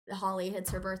Holly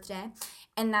hits her birthday.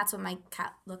 And that's what my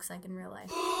cat looks like in real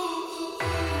life.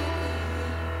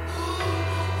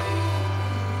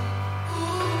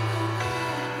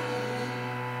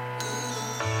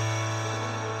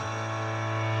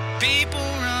 People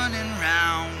running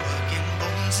round, working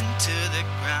bones into the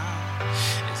ground.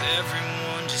 Is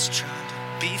everyone just trying to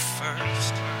be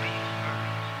first?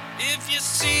 If you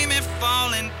see me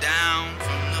falling down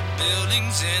from the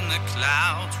buildings in the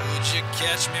clouds, would you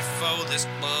catch me for this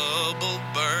bubble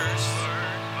burst?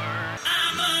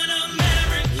 I'm an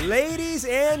American. Ladies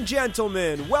and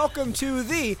gentlemen, welcome to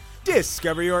the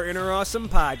Discover Your Inner Awesome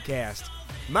podcast.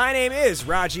 My name is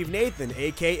Rajiv Nathan,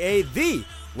 aka The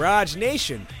Raj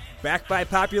Nation. Back by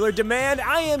popular demand,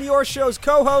 I am your show's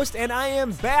co-host, and I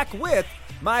am back with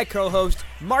my co-host,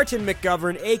 Martin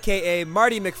McGovern, aka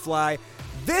Marty McFly.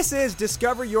 This is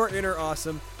Discover Your Inner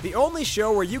Awesome, the only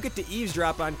show where you get to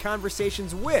eavesdrop on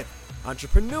conversations with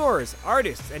entrepreneurs,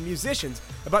 artists, and musicians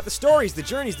about the stories, the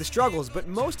journeys, the struggles, but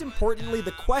most importantly,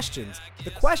 the questions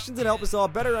that help us all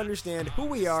better understand who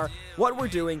we are, what we're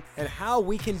doing, and how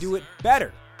we can do it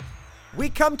better. We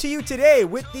come to you today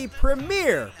with the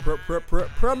premiere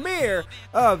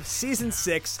of Season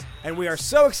 6, and we are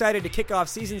so excited to kick off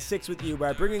Season 6 with you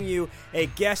by bringing you a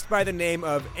guest by the name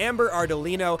of Amber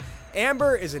Ardolino.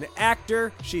 Amber is an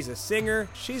actor, she's a singer,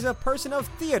 she's a person of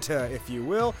theater, if you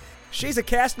will. She's a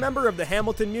cast member of the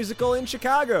Hamilton musical in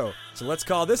Chicago. So let's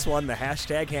call this one the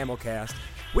 #Hamilcast.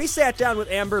 We sat down with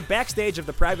Amber backstage of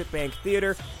the Private Bank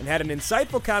Theater and had an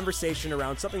insightful conversation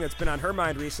around something that's been on her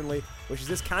mind recently, which is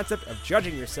this concept of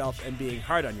judging yourself and being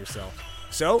hard on yourself.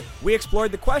 So, we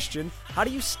explored the question, how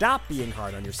do you stop being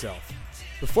hard on yourself?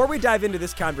 Before we dive into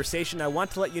this conversation, I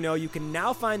want to let you know you can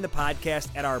now find the podcast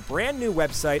at our brand new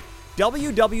website,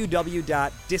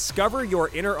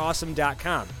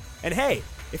 www.discoveryourinnerawesome.com. And hey,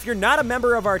 if you're not a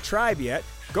member of our tribe yet,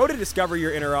 go to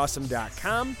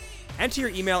discoveryourinnerawesome.com, enter your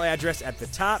email address at the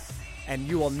top, and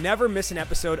you will never miss an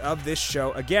episode of this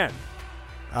show again.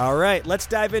 All right, let's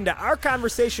dive into our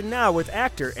conversation now with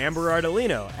actor Amber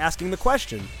Ardolino, asking the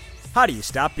question, how do you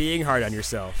stop being hard on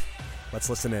yourself? Let's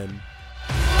listen in.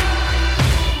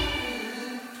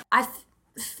 I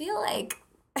feel like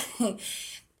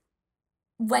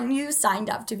when you signed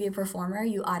up to be a performer,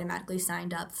 you automatically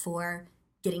signed up for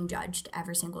getting judged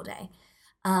every single day.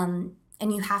 And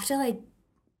you have to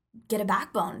get a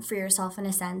backbone for yourself in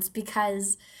a sense,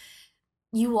 because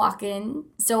you walk in.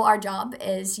 So our job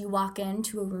is you walk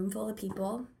into a room full of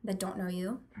people that don't know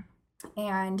you,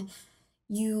 and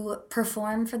you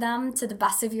perform for them to the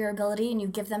best of your ability, and you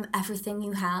give them everything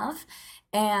you have,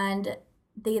 and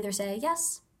they either say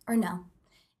yes or no.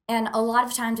 And a lot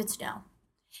of times it's no.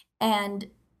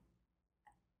 And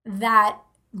that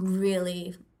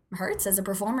really hurts as a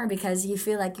performer, because you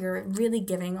feel like you're really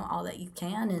giving all that you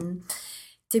can, and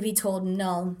to be told,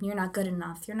 no, you're not good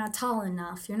enough, you're not tall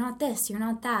enough, you're not this, you're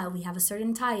not that, we have a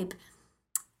certain type.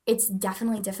 It's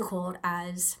definitely difficult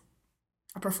as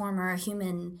a performer, a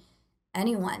human,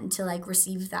 anyone, to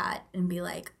receive that and be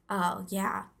like, oh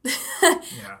yeah, yeah.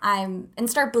 And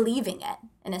start believing it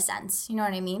in a sense, you know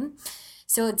what I mean?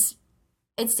 So it's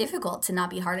difficult to not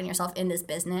be hard on yourself in this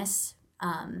business,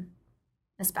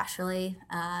 especially.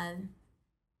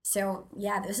 So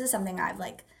yeah, this is something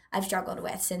I've struggled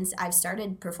with since I've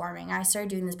started performing. I started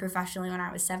doing this professionally when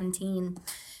I was 17.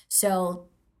 So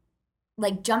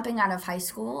jumping out of high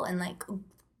school and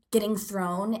getting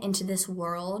thrown into this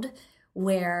world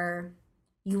where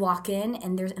you walk in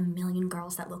and there's a million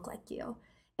girls that look like you.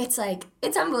 It's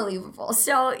it's unbelievable.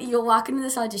 So you'll walk into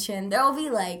this audition, there will be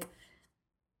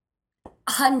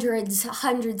hundreds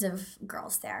of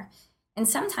girls there. And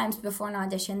sometimes before an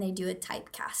audition, they do a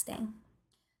typecasting.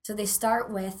 So they start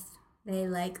with, they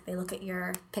look at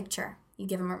your picture. You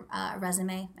give them a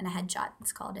resume and a headshot,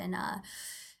 it's called. And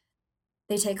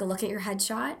they take a look at your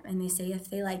headshot and they say if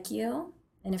they like you.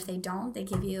 And if they don't, they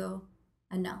give you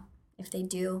a no. If they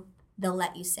do, they'll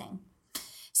let you sing.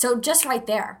 So just right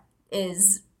there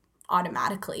is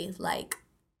automatically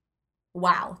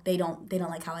wow, they don't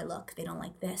like how I look. They don't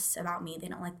like this about me. They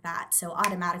don't like that. So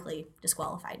automatically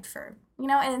disqualified for,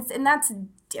 and that's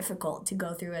difficult to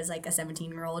go through as a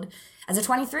 17-year-old, as a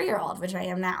 23-year-old, which I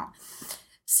am now.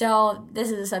 So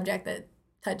this is a subject that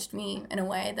touched me in a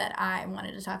way that I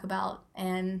wanted to talk about.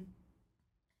 And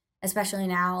especially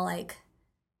now,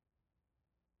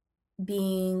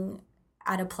 being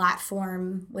at a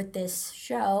platform with this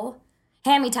show,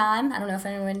 Hammy Time. I don't know if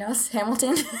anyone knows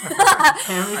Hamilton.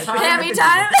 Hammy Time. Hammy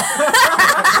Time.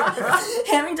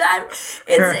 Hammy Time.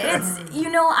 It's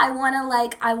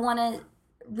I want to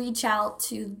reach out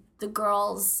to the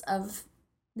girls of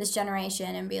this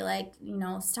generation and be like,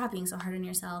 stop being so hard on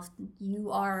yourself.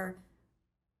 You are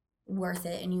worth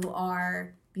it, and you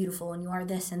are beautiful, and you are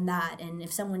this and that. And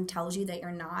if someone tells you that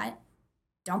you're not,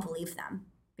 don't believe them,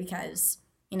 because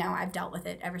I've dealt with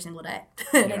it every single day.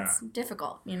 And it's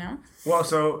difficult. Well,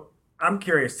 so I'm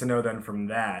curious to know then from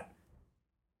that,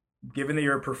 given that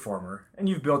you're a performer and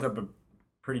you've built up a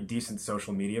pretty decent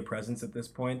social media presence at this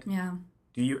point,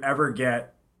 do you ever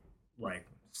get like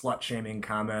slut shaming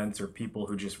comments or people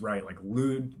who just write like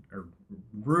rude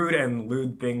and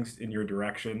lewd things in your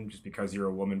direction just because you're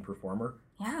a woman performer?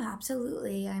 Yeah,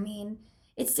 absolutely. I mean,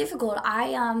 it's difficult.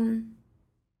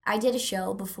 I did a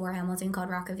show before Hamilton called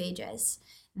Rock of Ages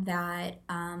that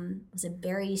was a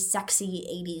very sexy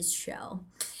 80s show.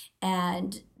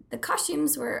 And the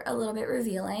costumes were a little bit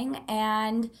revealing.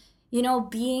 And,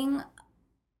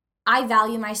 I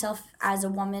value myself as a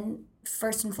woman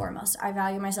first and foremost. I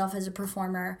value myself as a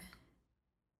performer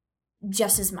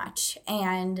just as much.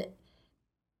 And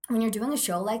when you're doing a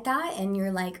show like that and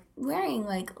you're like wearing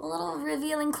like a little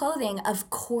revealing clothing,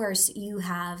 of course you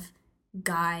have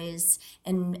guys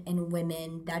and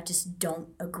women that just don't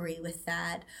agree with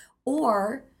that,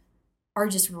 or are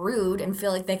just rude and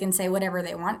feel like they can say whatever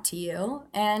they want to you.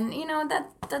 And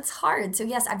that's hard. So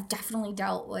yes, I've definitely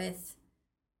dealt with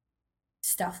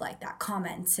stuff like that,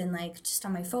 comments and like just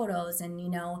on my photos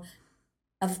and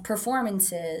of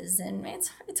performances, and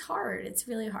it's hard. It's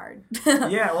really hard.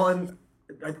 Yeah, well, and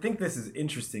I think this is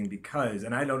interesting because,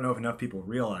 and I don't know if enough people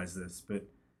realize this, but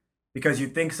because you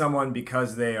think someone,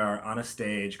 because they are on a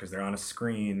stage, because they're on a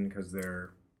screen, because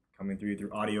they're coming through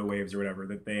audio waves or whatever,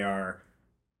 that they are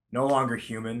no longer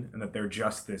human and that they're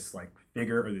just this like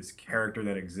figure or this character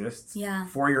that exists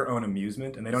for your own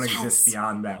amusement, and they don't exist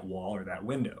beyond that wall or that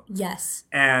window. Yes.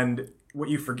 And what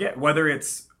you forget, whether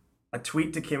it's a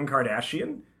tweet to Kim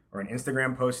Kardashian or an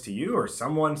Instagram post to you or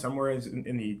someone somewhere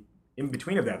in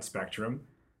between of that spectrum,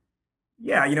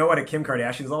 yeah, you know what, at Kim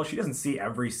Kardashian's level, she doesn't see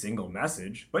every single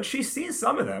message, but she sees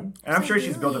some of them. And I'm sure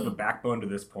she's built up a backbone to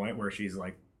this point where she's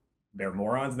like, they're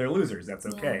morons and they're losers. That's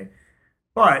okay. Yeah.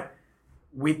 But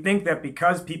we think that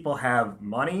because people have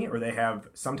money or they have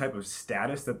some type of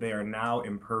status that they are now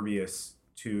impervious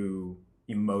to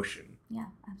emotion. Yeah,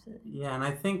 absolutely. Yeah, and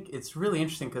I think it's really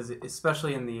interesting because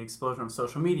especially in the explosion of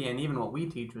social media and even what we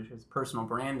teach, which is personal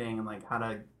branding and like how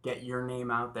to get your name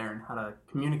out there and how to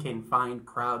communicate and find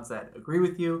crowds that agree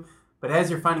with you. But as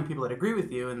you're finding people that agree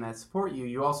with you and that support you,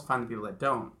 you also find the people that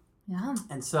don't. Yeah.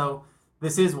 And so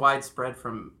this is widespread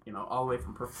from, all the way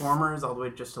from performers all the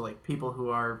way just to like people who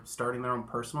are starting their own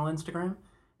personal Instagram.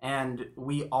 And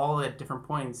we all at different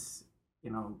points,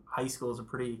 high school is a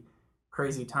pretty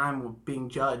crazy time of being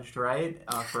judged, right?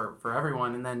 For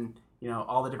everyone. And then,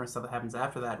 all the different stuff that happens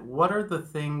after that. What are the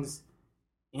things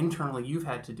internally you've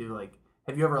had to do? Like,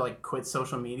 have you ever like quit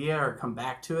social media or come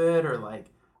back to it? Or like,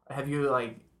 have you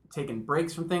like taken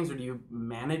breaks from things, or do you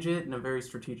manage it in a very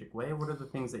strategic way? What are the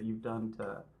things that you've done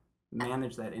to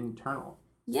manage that internal?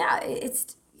 Yeah,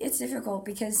 it's difficult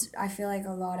because I feel like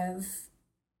a lot of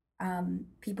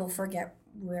people forget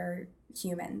we're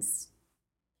humans.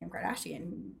 Kim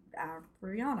Kardashian,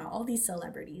 Rihanna, all these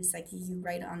celebrities, like you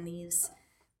write on these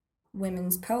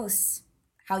women's posts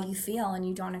how you feel, and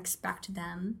you don't expect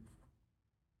them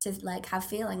to like have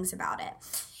feelings about it.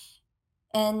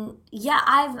 And yeah,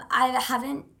 I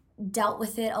haven't dealt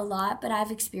with it a lot, but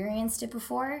I've experienced it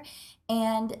before,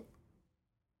 and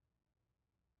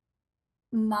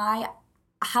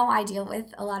how I deal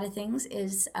with a lot of things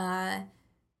is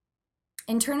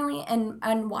internally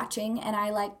and watching, and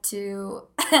I like to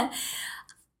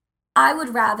I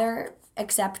would rather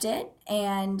accept it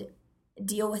and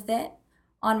deal with it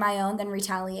on my own than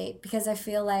retaliate, because I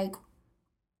feel like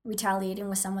retaliating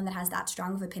with someone that has that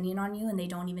strong of opinion on you and they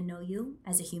don't even know you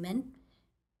as a human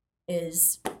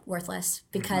is worthless,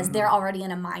 because they're already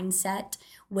in a mindset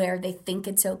where they think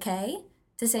it's okay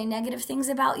to say negative things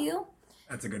about you.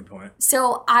 That's a good point.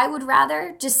 So I would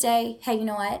rather just say, hey, you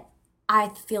know what? I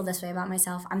feel this way about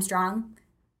myself. I'm strong.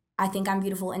 I think I'm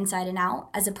beautiful inside and out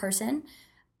as a person.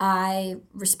 I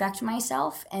respect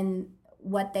myself, and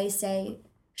what they say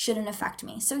shouldn't affect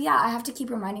me. So yeah, I have to keep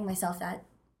reminding myself that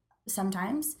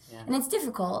sometimes. Yeah. And it's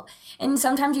difficult. And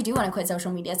sometimes you do want to quit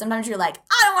social media. Sometimes you're like,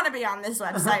 I don't want to be on this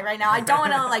website right now. I don't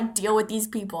want to like deal with these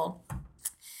people.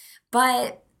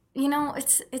 But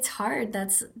it's hard.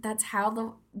 That's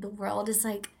how the world is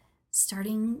like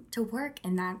starting to work,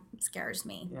 and that scares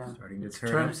me. Yeah. Starting to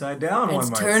turn upside down, one might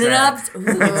say. It's turning up. It's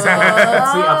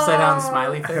the upside down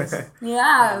smiley face.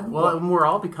 Yeah. Well, we're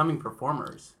all becoming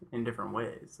performers in different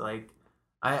ways. Like,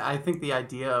 I think the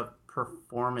idea of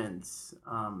performance,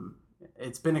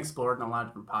 it's been explored in a lot of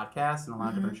different podcasts and a lot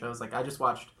of different shows. Like I just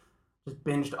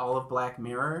binged all of Black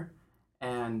Mirror,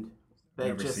 and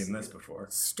Never seen this before.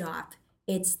 Stop.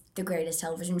 It's the greatest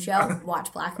television show.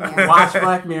 Watch Black Mirror. Watch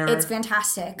Black Mirror. It's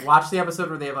fantastic. Watch the episode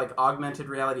where they have like augmented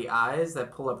reality eyes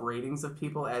that pull up ratings of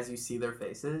people as you see their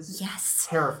faces. Yes.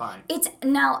 Terrifying. It's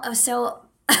now so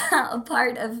a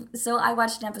part of. So I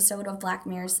watched an episode of Black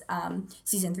Mirror's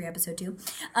season 3, episode 2.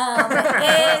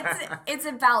 It's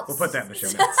about. We'll put that in the show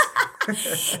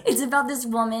notes. It's about this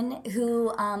woman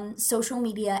who social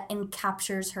media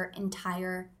captures her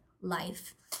entire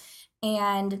life,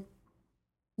 and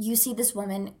you see this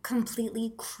woman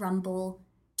completely crumble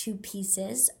to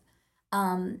pieces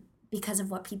because of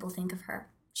what people think of her.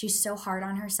 She's so hard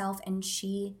on herself, and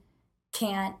she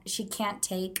can't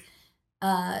take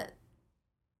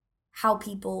how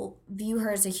people view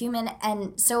her as a human.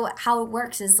 And so how it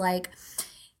works is like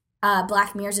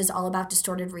Black Mirrors is all about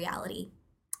distorted reality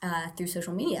through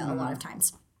social media a lot of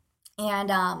times.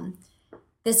 And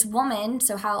this woman,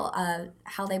 so how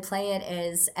they play it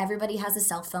is everybody has a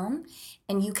cell phone,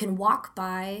 and you can walk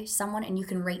by someone and you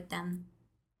can rate them.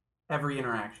 Every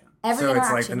interaction. So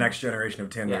it's like the next generation of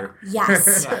Tinder. Yeah.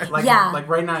 Yes. Like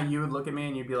right now, you would look at me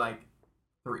and you'd be like,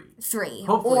 3. 3.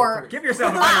 Hopefully or 3. Give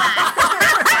yourself a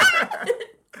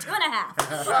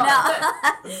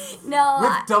 2.5. No.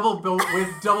 With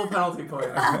double penalty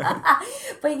points.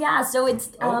 But yeah, so it's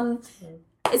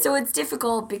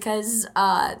difficult because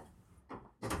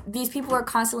these people are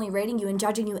constantly rating you and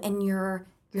judging you, and your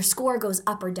score goes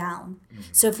up or down.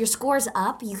 So if your score's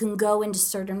up, you can go into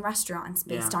certain restaurants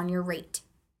based on your rate.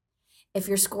 If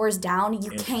your score's down,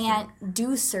 you can't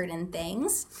do certain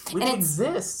things. Which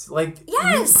exists. Like,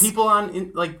 yes. People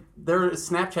there are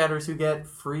Snapchatters who get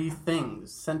free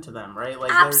things sent to them, right?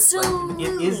 Like, absolutely.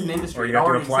 It is an industry. Or you have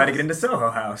to apply to get into Soho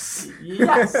House.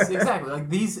 Yes, exactly. Like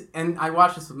these, and I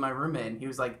watched this with my roommate, and he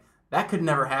was like, that could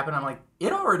never happen. I'm like,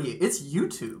 it's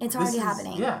YouTube. It's already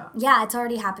happening. Yeah. Yeah, it's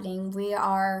already happening. We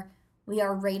are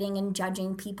rating and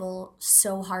judging people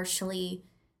so harshly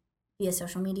via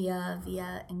social media,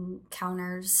 via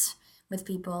encounters with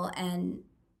people, and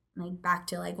like back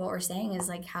to like what we're saying is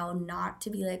like how not to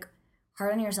be like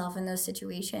hard on yourself in those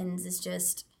situations is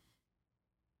just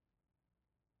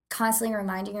constantly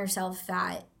reminding yourself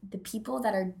that the people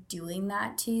that are doing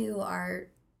that to you are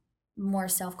more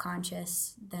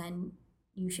self-conscious than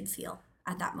you should feel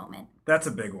at that moment. That's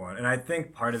a big one. And I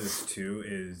think part of this too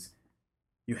is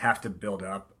you have to build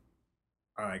up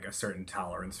like a certain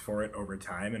tolerance for it over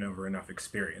time and over enough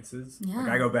experiences. Yeah. Like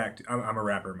I go back to, I'm a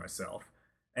rapper myself,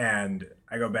 and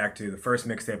I go back to the first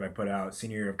mixtape I put out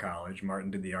senior year of college.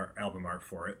 Martin did the album art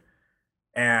for it.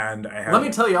 And let me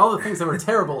tell you all the things that were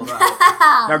terrible about it.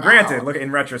 Now, granted, look,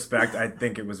 in retrospect, I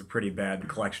think it was a pretty bad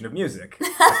collection of music.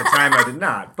 At the time, I did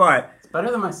not, but it's better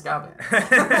than my ska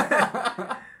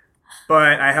band.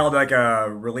 But I held like a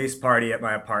release party at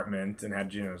my apartment and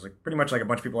had, it was like pretty much like a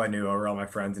bunch of people I knew over, all my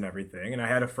friends and everything. And I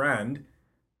had a friend.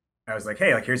 I was like,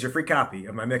 hey, like here's your free copy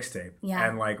of my mixtape. Yeah.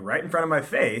 And like right in front of my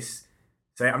face,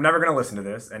 say, I'm never gonna listen to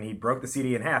this. And he broke the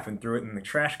CD in half and threw it in the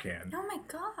trash can. Oh my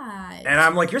god. And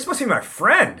I'm like, you're supposed to be my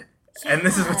friend. Yeah. And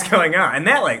this is what's going on. And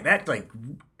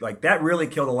that really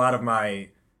killed a lot of my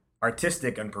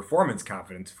artistic and performance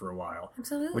confidence for a while.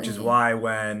 Absolutely. Which is why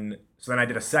so then I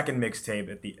did a second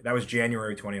mixtape that was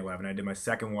January 2011. I did my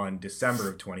second one December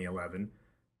of 2011.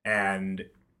 And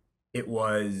it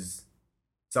was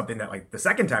something that like the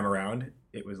second time around,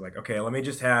 it was like, okay, let me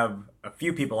just have a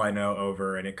few people I know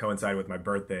over, and it coincided with my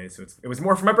birthday. So it was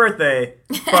more for my birthday,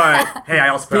 but hey, I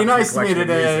also put Be nice to me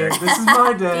today. This is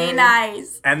my day. Be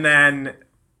nice. And then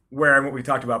what we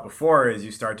talked about before is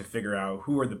you start to figure out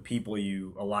who are the people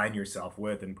you align yourself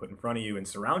with and put in front of you and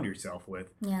surround yourself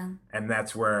with. Yeah. And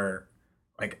that's where,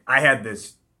 like, I had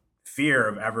this fear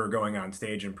of ever going on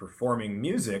stage and performing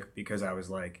music because I was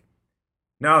like,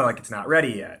 no, like, it's not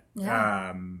ready yet.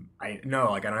 Yeah. I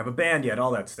don't have a band yet,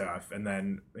 all that stuff. And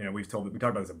then, we talked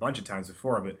about this a bunch of times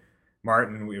before, but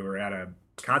Martin, we were at a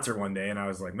concert one day and I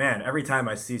was like, man, every time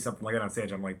I see something like that on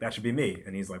stage, I'm like, that should be me.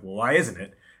 And he's like, well, why isn't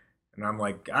it? And I'm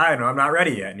like, I don't know, I'm not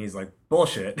ready yet. And he's like,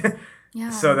 bullshit.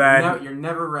 Yeah. So then, no, you're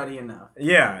never ready enough.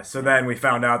 Yeah. So then we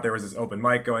found out there was this open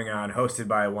mic going on, hosted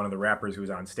by one of the rappers who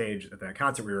was on stage at that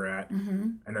concert we were at. Mm-hmm.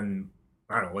 And then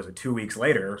I don't know, was it 2 weeks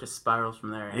later? Just spirals from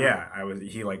there. Yeah.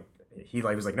 He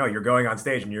was like, no, you're going on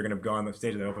stage and you're gonna go on the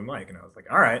stage of the open mic. And I was like,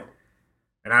 all right.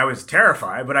 And I was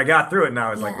terrified, but I got through it, and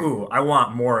I was like, ooh, I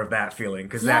want more of that feeling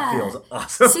because that feels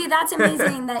awesome. See, that's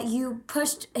amazing that you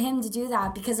pushed him to do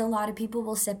that, because a lot of people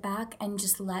will sit back and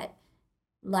just let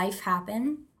life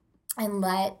happen and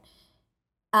let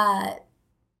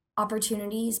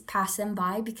opportunities pass them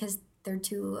by because they're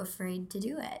too afraid to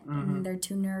do it. Mm-hmm. And they're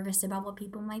too nervous about what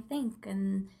people might think,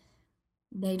 and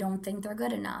they don't think they're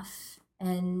good enough.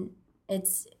 And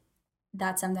that's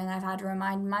something I've had to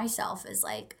remind myself is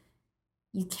like,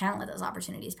 you can't let those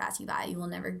opportunities pass you by. You will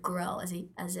never grow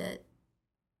as a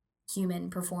human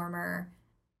performer,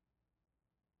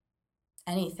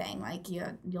 anything. Like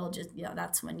you'll just,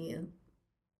 that's when you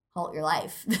halt your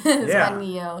life.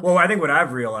 Well, I think what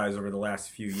I've realized over the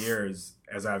last few years,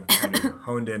 as I've kind of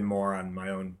honed in more on my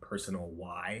own personal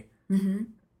why, mm-hmm.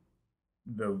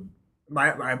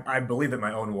 I believe that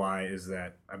my own why is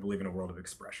that I believe in a world of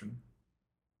expression.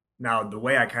 Now, the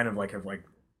way I kind of have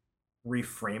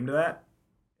reframed that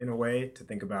in a way to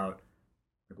think about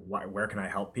where can I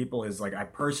help people is I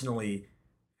personally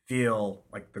feel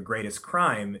like the greatest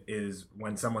crime is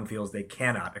when someone feels they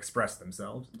cannot express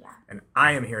themselves. Yeah. And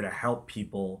I am here to help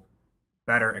people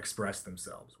better express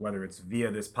themselves, whether it's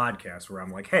via this podcast where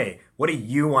I'm like, hey, what do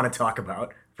you want to talk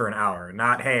about for an hour?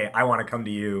 Not, hey, I want to come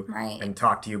to you and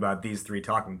talk to you about these 3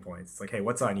 talking points. It's like, hey,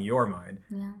 what's on your mind?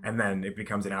 Yeah. And then it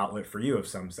becomes an outlet for you of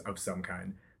some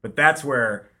kind. But that's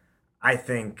where I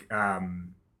think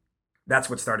that's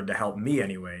what started to help me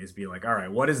anyway, is be like, all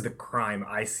right, what is the crime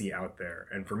I see out there?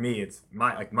 And for me, it's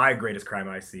my greatest crime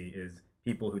I see is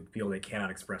people who feel they cannot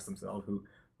express themselves, who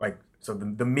so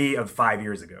the me of 5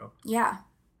 years ago. Yeah.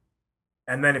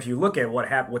 And then if you look at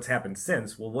what's happened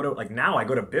since, well, now I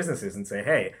go to businesses and say,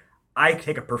 hey, I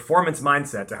take a performance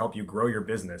mindset to help you grow your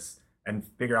business and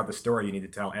figure out the story you need to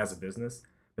tell as a business.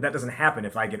 But that doesn't happen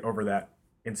if I get over that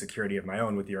insecurity of my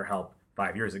own with your help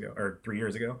 5 years ago or 3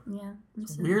 years ago. Yeah.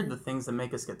 It's weird the things that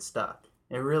make us get stuck.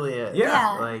 It really is.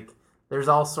 Yeah. There's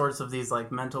all sorts of these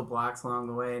mental blocks along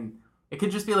the way, and it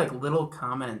could just be little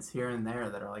comments here and there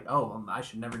that are like, oh, well, I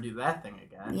should never do that thing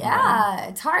again. Yeah,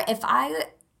 it's hard. If I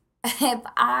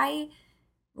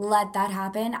let that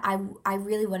happen, I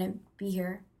really wouldn't be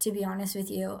here, to be honest with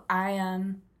you. I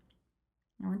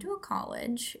went to a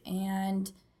college,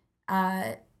 and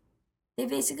they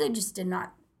basically just did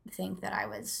not think that I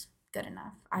was good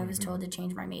enough. I was told to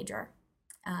change my major,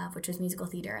 which was musical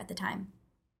theater at the time.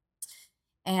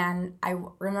 And I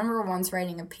remember once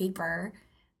writing a paper,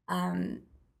 and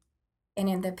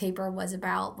the paper was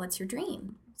about, what's your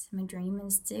dream? So my dream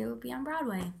is to be on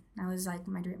Broadway. That was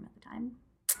my dream at the time.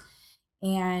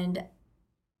 And I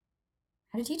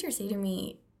had a teacher say to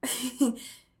me,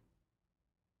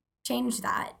 change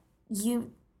that.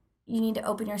 You need to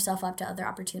open yourself up to other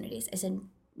opportunities. I said,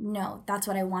 no, that's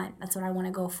what I want. That's what I want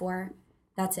to go for.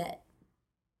 That's it.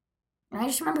 And I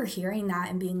just remember hearing that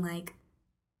and being like,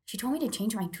 she told me to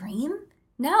change my dream?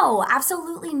 No,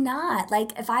 absolutely not.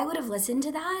 If I would have listened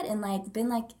to that and been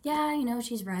like, yeah,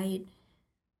 she's right.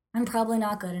 I'm probably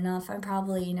not good enough. I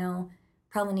probably,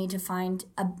 probably need to find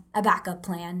a backup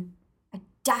plan. I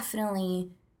definitely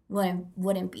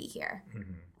wouldn't be here.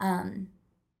 Mm-hmm.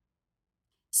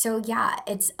 So yeah,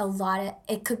 it's a lot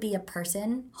it could be a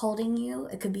person holding you.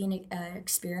 It could be an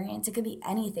experience. It could be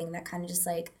anything that kind of just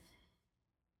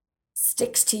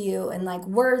sticks to you, and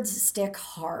words stick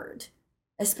hard,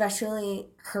 especially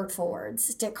hurtful words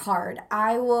stick hard.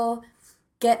 I will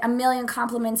get a million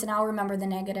compliments and I'll remember the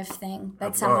negative thing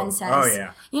that someone says. Oh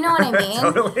yeah. You know what I mean?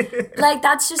 Totally.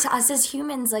 That's just us as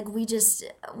humans.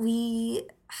 We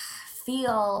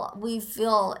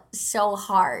feel so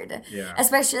hard. Yeah.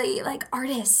 Especially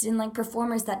artists and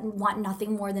performers that want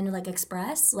nothing more than to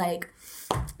express.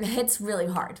 It hits really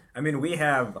hard. I mean, we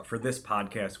have, for this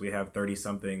podcast, we have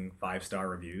 30-something 5-star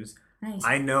reviews. Nice.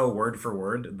 I know word for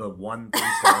word the 1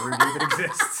 3-star review that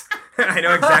exists. I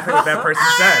know exactly what that person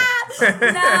said.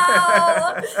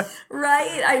 No,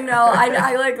 right? I know. I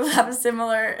have a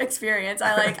similar experience.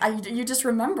 You just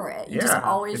remember it. You just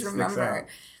always remember.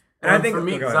 And I think for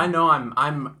me, because I know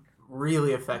I'm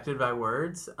really affected by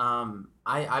words.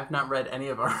 I've not read any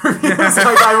of our reviews.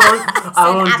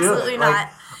 I won't do it. Absolutely not.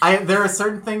 There are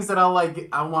certain things that I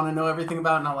want to know everything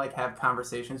about, and I'll have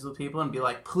conversations with people and be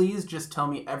like, please just tell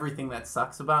me everything that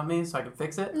sucks about me so I can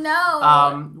fix it.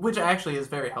 No. Which actually is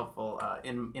very helpful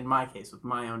in my case with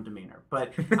my own demeanor.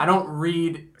 But I don't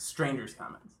read strangers'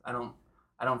 comments. I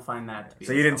don't find that to be.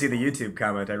 So you didn't see the YouTube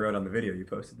comment I wrote on the video you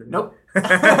posted, didn't you? Nope.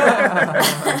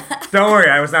 Don't worry,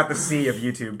 I was not the sea of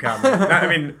YouTube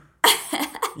comments.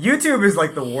 YouTube is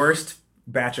the worst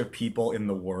batch of people in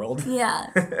the world. Yeah.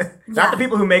 Not the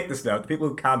people who make the stuff, the people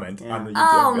who comment on the YouTube.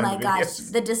 Oh my gosh,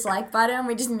 the dislike button,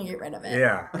 we just need to get rid of it.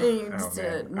 Yeah.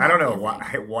 I don't know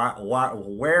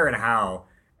where and how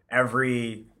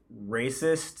every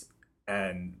racist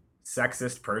and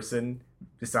sexist person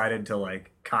decided to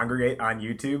like congregate on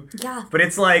YouTube. Yeah. But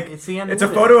it's like It's the it's a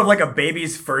anonymity. photo of like a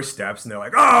baby's first steps, and they're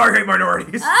like, "Oh, I hate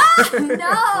minorities."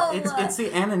 No. It's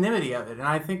the anonymity of it, and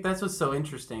I think that's what's so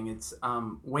interesting. It's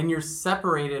when you're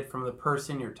separated from the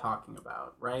person you're talking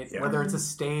about, right? Yeah. Whether it's a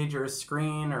stage or a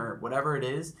screen or whatever it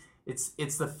is,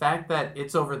 it's the fact that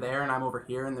it's over there and I'm over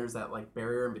here, and there's that like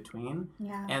barrier in between.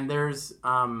 Yeah. And there's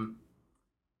I'm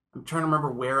trying to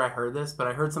remember where I heard this, but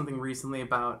I heard something recently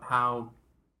about how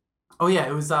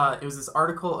it was this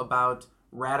article about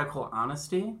radical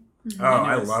honesty. Oh,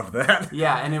 I love that.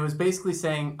 Yeah, and it was basically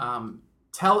saying,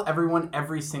 tell everyone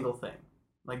every single thing.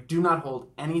 Like, do not hold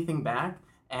anything back,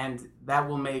 and that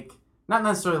will make, not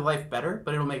necessarily life better,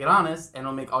 but it'll make it honest, and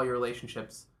it'll make all your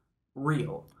relationships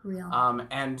real.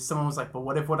 And someone was like, but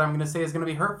what if what I'm going to say is going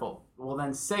to be hurtful? Well,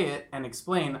 then say it and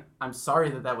explain, I'm sorry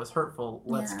that was hurtful.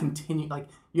 Let's continue. Like,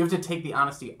 you have to take the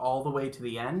honesty all the way to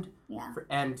the end. Yeah.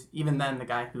 And even then, the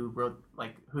guy who wrote,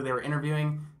 like, who they were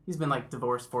interviewing, he's been, like,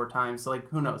 divorced 4 times. So, like,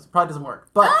 who knows? It probably doesn't work.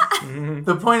 But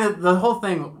the point of the whole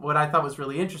thing, what I thought was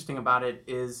really interesting about it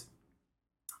is,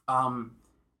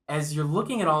 as you're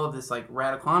looking at all of this, like,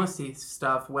 radical honesty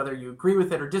stuff, whether you agree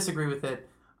with it or disagree with it,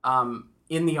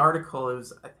 in the article,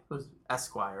 I think it was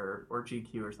Esquire or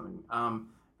GQ or something.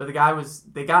 But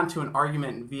they got into an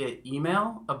argument via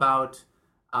email about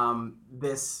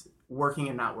this working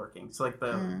and not working. So like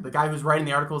the guy who's writing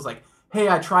the article is like, hey,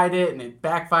 I tried it and it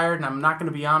backfired and I'm not going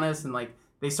to be honest. And like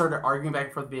they started arguing back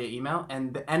and forth via email.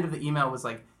 And the end of the email was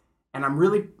like, and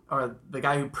the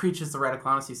guy who preaches the radical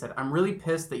honesty said, I'm really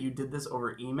pissed that you did this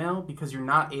over email because you're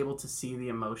not able to see the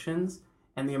emotions,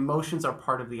 and the emotions are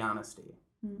part of the honesty.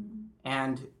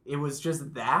 And it was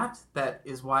just that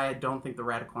is why I don't think the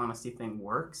radical honesty thing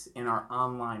works in our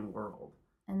online world.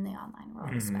 In the online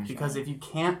world, especially. Because if you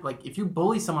can't, like, if you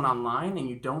bully someone online and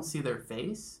you don't see their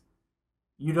face,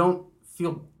 you don't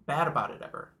feel bad about it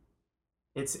ever.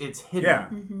 It's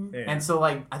hidden. Yeah. And so,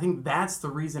 like, I think that's the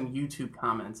reason YouTube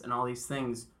comments and all these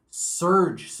things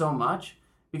surge so much.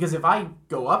 Because if I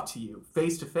go up to you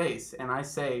face to face and I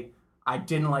say, I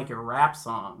didn't like your rap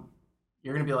song,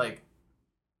 you're going to be like,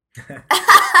 okay.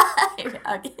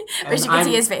 Wish you could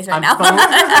see his face right now.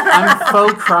 I'm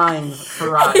faux crying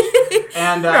for Raj.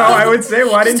 And No, I would say,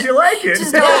 why didn't you like it?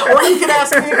 or you could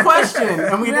ask me a question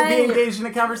and we'd Right. be engaged in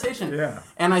a conversation. Yeah.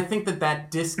 And I think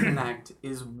that disconnect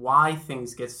is why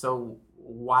things get so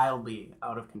wildly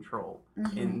out of control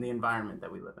in the environment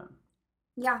that we live in.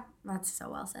 Yeah, that's so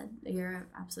well said. You're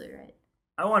absolutely right.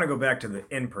 I want to go back to the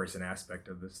in-person aspect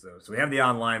of this, though. So we have the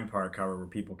online part covered where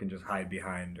people can just hide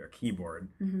behind a keyboard,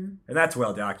 and that's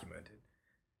well documented.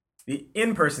 The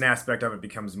in-person aspect of it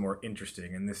becomes more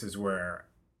interesting, and this is where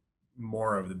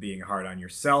more of the being hard on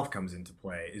yourself comes into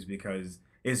play,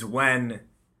 is when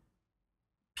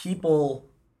people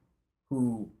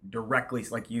who directly,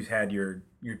 like you had your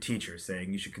teacher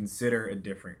saying you should consider a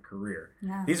different career.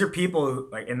 Yeah. These are people who,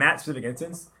 like in that specific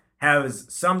instance, has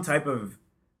some type of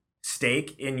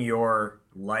stake in your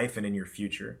life and in your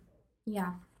future.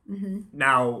 Yeah.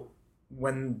 Now,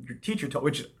 when your teacher told,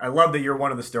 which I love that you're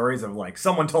one of the stories of like,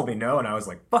 someone told me no, and I was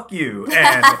like, fuck you,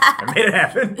 and I made it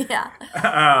happen. Yeah.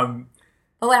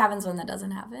 But what happens when that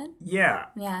doesn't happen? Yeah.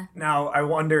 Yeah. Now, I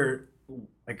wonder,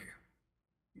 like,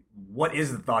 what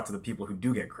is the thoughts of the people who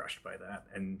do get crushed by that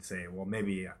and say, well,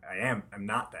 maybe I'm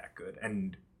not that good?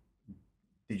 And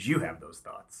did you have those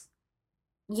thoughts?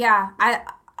 Yeah, I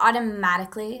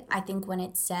automatically, I think when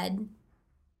it's said,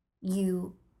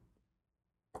 you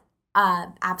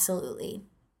absolutely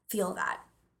feel that.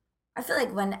 I feel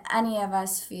like when any of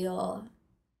us feel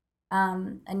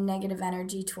a negative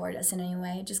energy toward us in any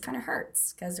way, it just kind of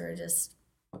hurts because we're just,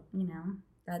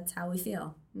 that's how we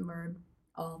feel. We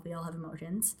all have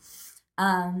emotions.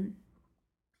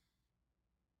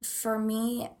 For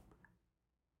me,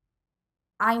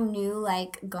 I knew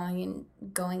like going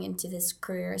into this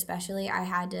career, especially, I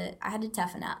had to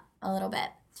toughen up a little bit.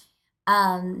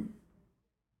 And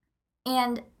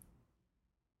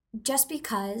just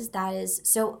because that is,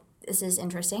 so this is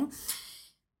interesting.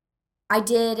 I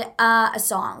did a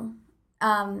song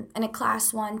in a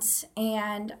class once,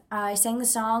 and I sang the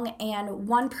song, and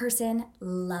one person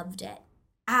loved it,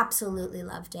 absolutely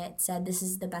loved it, said, this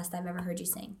is the best I've ever heard you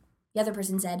sing. The other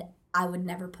person said, I would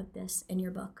never put this in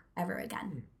your book ever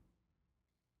again.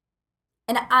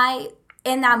 And I,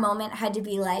 in that moment, had to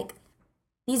be like,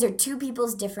 these are two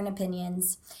people's different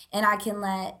opinions, and I can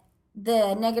let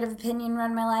the negative opinion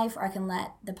run my life, or I can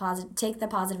let take the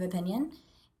positive opinion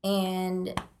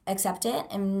and accept it,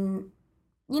 and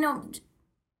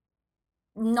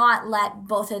not let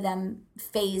both of them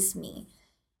phase me.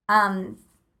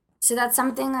 So that's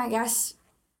something, I guess,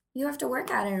 you have to work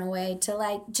at it in a way to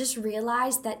like just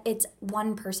realize that it's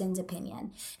one person's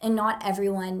opinion and not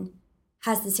everyone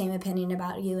has the same opinion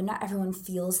about you and not everyone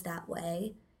feels that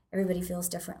way. Everybody feels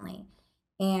differently.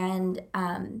 And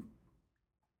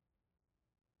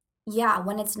yeah,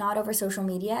 when it's not over social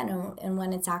media and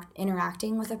when it's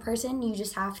interacting with a person, you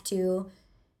just have to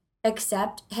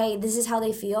accept, hey, this is how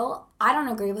they feel. I don't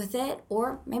agree with it,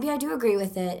 or maybe I do agree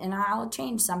with it and I'll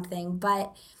change something.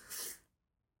 But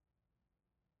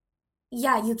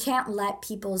yeah, you can't let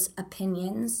people's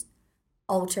opinions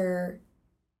alter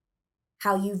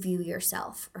how you view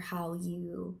yourself or how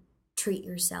you treat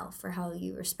yourself or how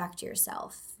you respect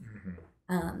yourself.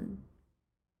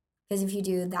 Because if you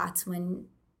do, that's when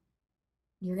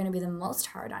you're going to be the most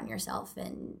hard on yourself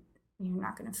and you're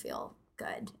not going to feel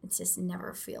good. It just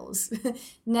never feels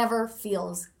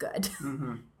good,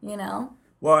 you know?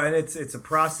 Well, and it's a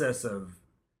process of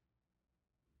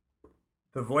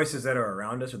the voices that are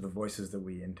around us are the voices that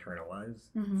we internalize,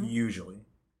 usually.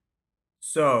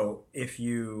 So if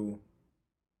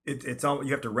it's all,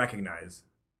 you have to recognize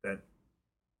that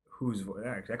whose voice,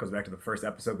 that goes back to the first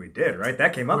episode we did, right?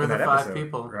 That came up in that episode. 5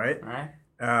 people, right?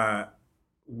 Right.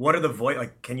 What are the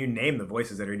like, can you name the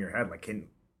voices that are in your head? Like, do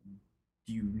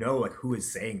you know, like, who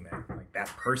is saying that? Like, that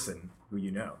person who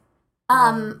you know.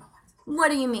 What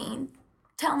do you mean?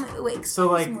 Tell me, wait. So,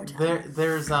 like,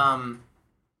 there's,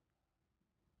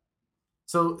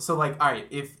 So like, all right,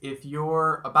 if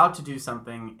you're about to do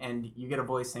something and you get a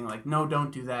voice saying like, no,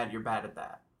 don't do that, you're bad at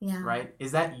that. Yeah. Right?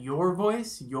 Is that your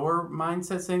voice, your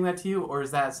mindset saying that to you? Or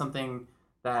is that something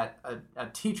that a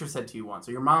teacher said to you once,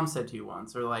 or your mom said to you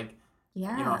once, or like,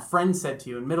 a friend said to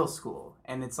you in middle school?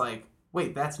 And it's like,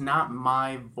 wait, that's not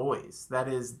my voice. That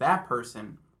is that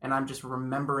person. And I'm just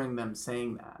remembering them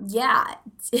saying that. Yeah.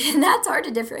 That's hard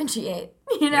to differentiate,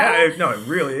 you know? Yeah, it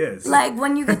really is. Like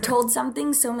when you get told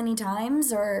something so many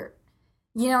times, or,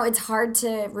 it's hard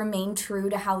to remain true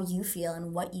to how you feel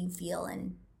and what you feel.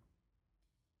 And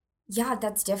yeah,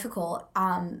 that's difficult.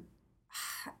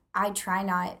 I try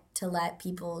not to let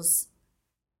people's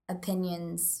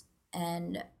opinions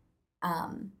and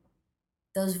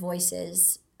those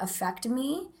voices affect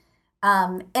me.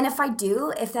 And if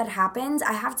that happens,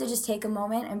 I have to just take a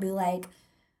moment and be like,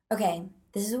 okay,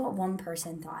 this is what one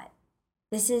person thought.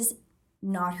 This is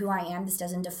not who I am. This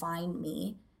doesn't define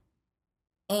me.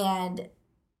 And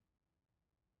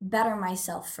better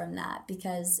myself from that,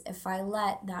 because if I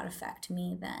let that affect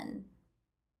me, then,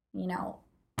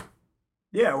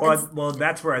 Yeah, well,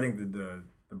 that's where I think the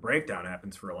breakdown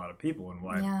happens for a lot of people, and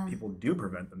why people do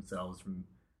prevent themselves from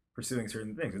pursuing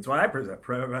certain things. It's why I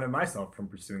prevented myself from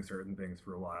pursuing certain things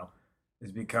for a while,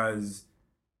 is because,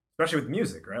 especially with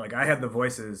music, right? Like, I had the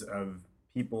voices of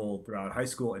people throughout high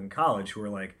school and college who were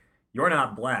like, you're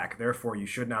not black, therefore you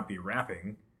should not be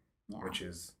rapping, which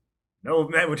is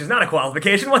not a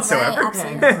qualification whatsoever. Right,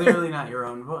 and clearly not your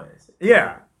own voice.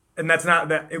 Yeah, and that's not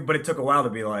that. But it took a while to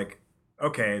be like,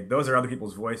 okay, those are other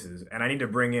people's voices, and I need to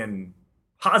bring in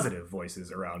positive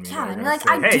voices around me. Yeah, and like,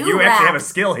 say, hey, you rap. actually have a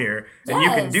skill here, and you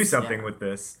can do Yes. something with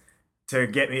this to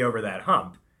get me over that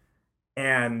hump.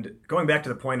 And going back to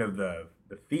the point of the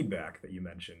feedback that you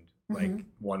mentioned, like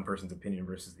one person's opinion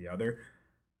versus the other,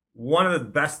 one of the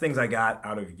best things I got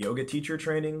out of yoga teacher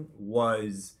training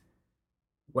was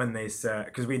when they said,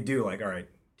 because we do like, all right,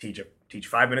 teach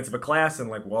 5 minutes of a class, and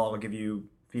like, well, I'll give you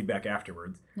feedback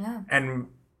afterwards. Yeah. And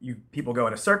people go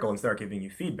in a circle and start giving you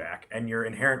feedback, and your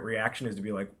inherent reaction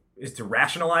is to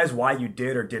rationalize why you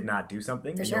did or did not do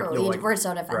something. For And sure. you'll we're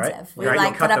so defensive. right? We Right?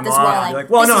 like You'll cut put up them this off. wall You're like, like,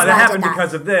 well, this no, is why that I did happened that.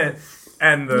 because of this.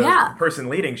 And the Yeah. person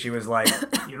leading, she was like,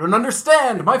 You don't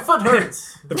understand. My foot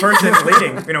hurts. the person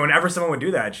leading, whenever someone would do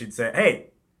that, she'd say,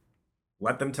 hey,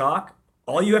 let them talk.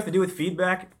 All you have to do with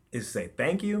feedback is say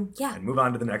thank you and move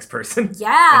on to the next person.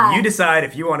 Yeah. And you decide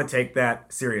if you want to take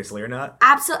that seriously or not.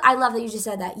 Absolutely. I love that you just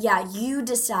said that. Yeah, you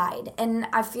decide. And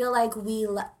I feel like we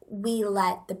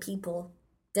let the people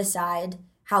decide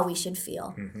how we should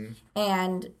feel. Mm-hmm.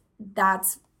 And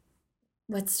that's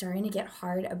what's starting to get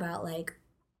hard about, like,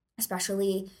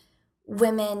 especially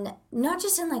women, not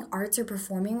just in like arts or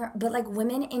performing, but like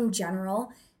women in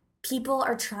general. People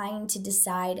are trying to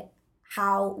decide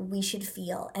how we should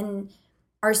feel and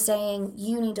are saying,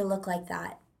 you need to look like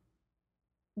that.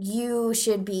 You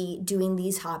should be doing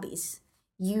these hobbies.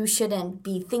 You shouldn't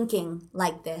be thinking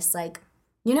like this. Like,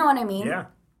 you know what I mean? Yeah.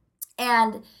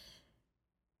 And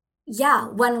yeah,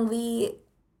 when we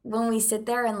sit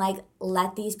there and like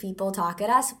let these people talk at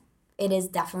us, it is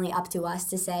definitely up to us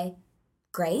to say,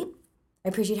 great, I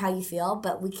appreciate how you feel,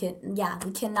 but we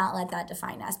cannot let that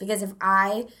define us. Because if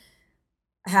I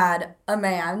had a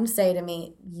man say to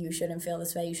me, you shouldn't feel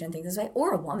this way, you shouldn't think this way,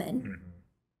 or a woman,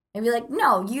 and be like,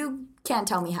 no, you can't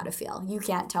tell me how to feel. You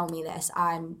can't tell me this.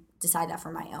 I'm decide that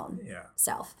for my own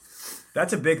self.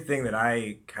 That's a big thing that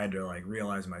I kind of like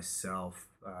realized myself.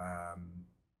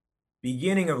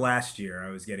 Beginning of last year, I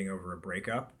was getting over a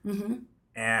breakup,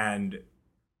 and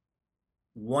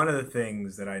one of the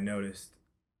things that I noticed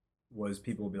was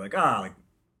people would be like,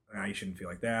 you shouldn't feel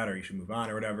like that, or you should move on,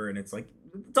 or whatever. And it's like,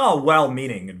 it's all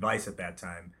well-meaning advice at that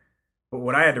time. But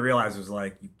what I had to realize was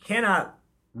like, you cannot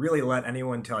really let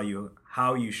anyone tell you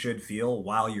how you should feel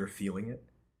while you're feeling it,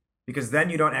 because then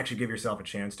you don't actually give yourself a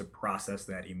chance to process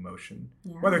that emotion,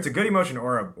 whether it's a good emotion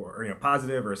or a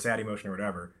positive or a sad emotion or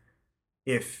whatever.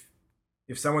 If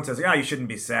someone says, you shouldn't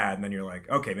be sad, and then you're like,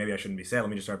 okay, maybe I shouldn't be sad, let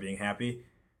me just start being happy.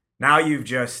 Now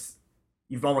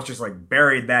you've almost just like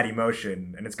buried that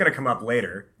emotion, and it's going to come up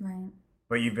later. Right.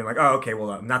 But you've been like, oh, okay,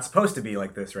 well, I'm not supposed to be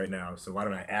like this right now, so why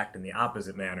don't I act in the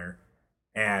opposite manner?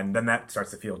 And then that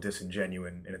starts to feel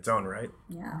disingenuous in its own right.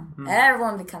 Yeah. Mm-hmm.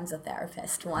 Everyone becomes a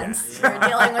therapist once you're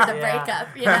dealing with a breakup,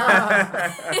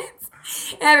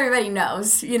 Everybody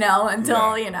knows,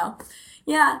 until,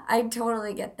 Yeah, I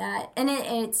totally get that. And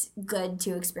it's good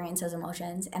to experience those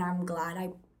emotions, and I'm glad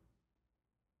I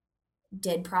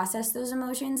did process those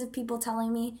emotions of people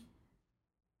telling me,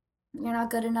 you're not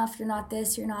good enough, you're not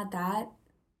this, you're not that.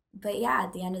 But yeah,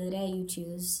 at the end of the day, you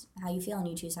choose how you feel, and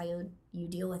you choose how you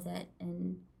deal with it.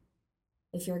 And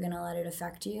if you're going to let it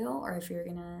affect you, or if you're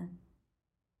going to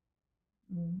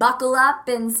buckle up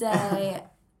and say,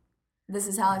 this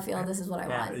is how I feel, this is what I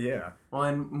want. Yeah. Well,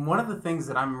 and one of the things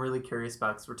that I'm really curious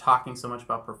about, because we're talking so much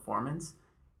about performance,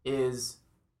 is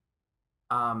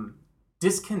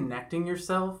disconnecting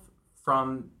yourself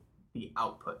from the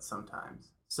output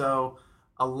sometimes. So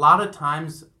a lot of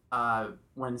times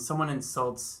when someone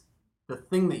insults the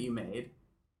thing that you made,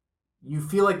 you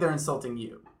feel like they're insulting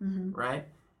you, right?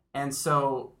 And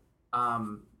so,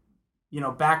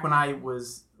 back when I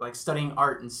was like studying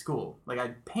art in school, like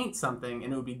I'd paint something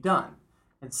and it would be done.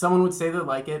 And someone would say they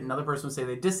like it, another person would say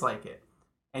they dislike it.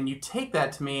 And you take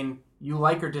that to mean you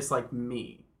like or dislike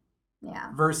me.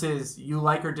 Yeah. Versus you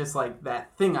like or dislike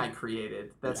that thing I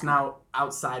created that's now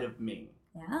outside of me.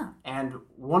 Yeah. And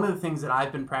one of the things that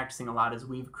I've been practicing a lot is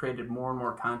we've created more and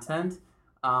more content.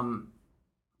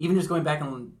 Even just going back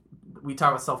and we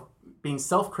talk about being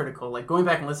self-critical, like going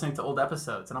back and listening to old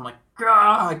episodes, and I'm like,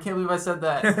 I can't believe I said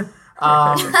that.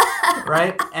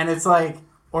 Right? And it's like,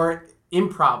 or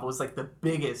improv was like the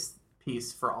biggest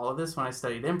piece for all of this when I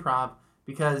studied improv,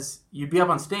 because you'd be up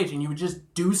on stage and you would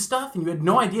just do stuff and you had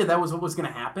no idea that was what was going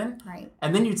to happen. Right.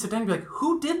 And then you'd sit down and be like,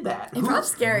 who did that? Improv's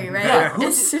scary, right? Yeah.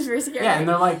 It's super scary. Yeah, and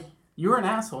they're like, you were an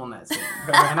asshole in that scene.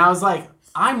 And I was like,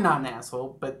 I'm not an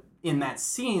asshole, but in that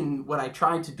scene, what I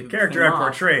tried to do, the character I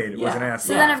portrayed was an asshole.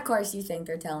 So then, of course, you think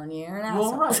they're telling you you're an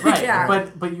asshole. Well, right. Yeah.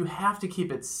 But you have to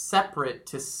keep it separate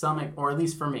to some, or at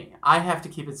least for me, I have to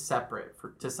keep it separate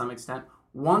to some extent.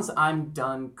 Once I'm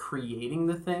done creating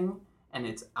the thing and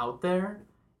it's out there,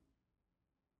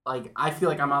 like, I feel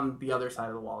like I'm on the other side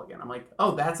of the wall again. I'm like,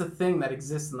 oh, that's a thing that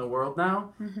exists in the world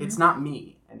now. It's not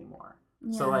me anymore.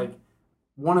 Yeah. So, like,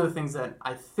 one of the things that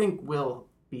I think will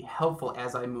be helpful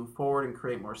as I move forward and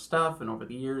create more stuff, and over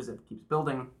the years it keeps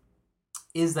building,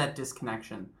 is that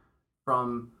disconnection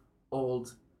from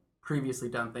old, previously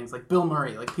done things. Like Bill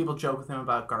Murray, like, people joke with him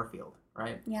about Garfield,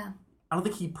 right? Yeah. I don't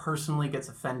think he personally gets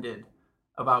offended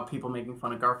about people making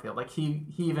fun of Garfield. Like, he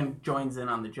even joins in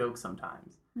on the joke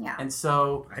sometimes. Yeah. And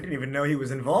so I didn't even know he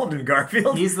was involved in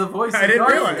Garfield. He's the voice I of didn't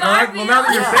Garfield. realize. Well, now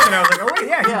that you're saying it, I was like, oh, wait,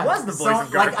 yeah, he was the voice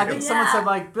of Garfield. Like, I think someone said,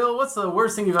 like, Bill, what's the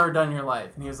worst thing you've ever done in your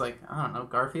life? And he was like, I don't know,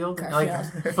 Garfield? Like,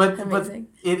 but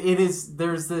it is,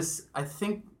 there's this, I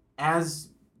think, as,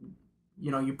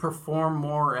 you perform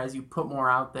more, as you put more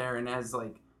out there, and as,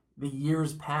 like, the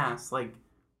years pass, like,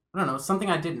 I don't know, something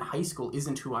I did in high school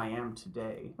isn't who I am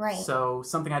today. Right. So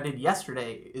something I did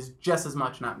yesterday is just as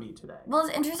much not me today. Well,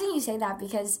 it's interesting you say that,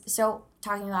 because, so,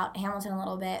 talking about Hamilton a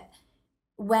little bit,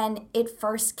 when it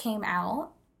first came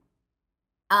out,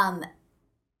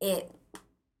 it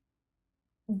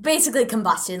basically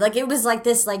combusted. Like, it was like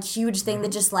this, like, huge thing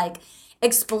that just, like,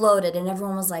 exploded, and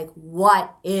everyone was like,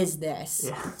 what is this?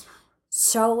 Yeah.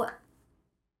 So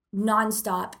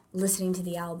nonstop listening to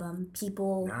the album,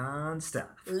 people nonstop,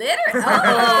 literally.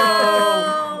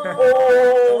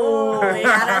 Oh, we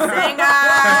got a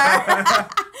singer.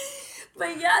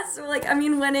 But yeah, so like, I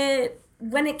mean, when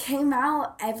it came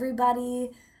out,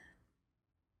 everybody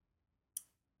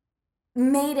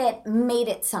made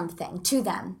it something to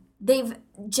them. They've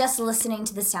just listening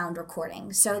to the sound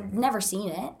recording, so never seen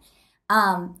it.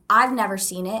 I've never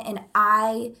seen it, and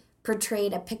I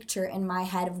portrayed a picture in my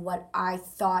head of what I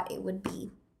thought it would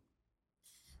be.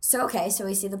 So, okay, so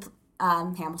we see the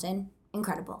Hamilton,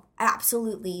 incredible.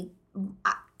 Absolutely.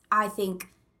 I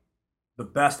think the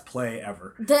best play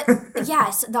ever.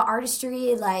 Yes, the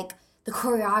artistry, like the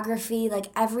choreography, like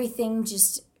everything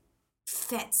just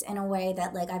fits in a way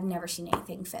that like I've never seen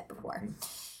anything fit before.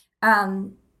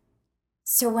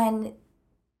 So when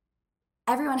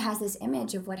everyone has this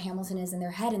image of what Hamilton is in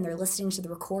their head and they're listening to the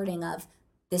recording of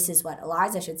this is what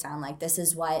Eliza should sound like, this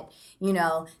is what,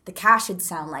 the cast should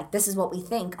sound like, this is what we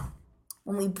think.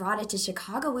 When we brought it to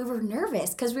Chicago, we were nervous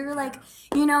because we were like,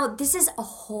 this is a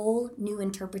whole new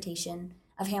interpretation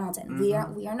of Hamilton.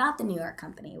 Mm-hmm. We are not the New York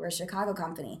company. We're a Chicago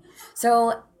company.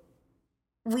 So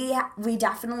we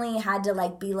definitely had to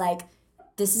like be like,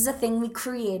 this is a thing we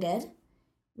created.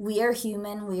 We are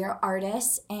human. We are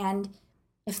artists. And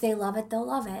if they love it, they'll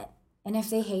love it. And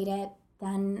if they hate it,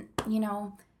 then,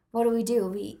 what do?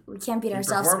 We can't beat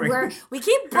ourselves. We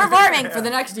keep performing for the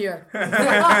next year,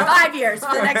 5 years,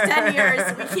 for the next 10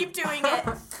 years. We keep doing it.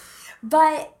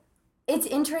 But it's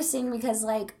interesting because,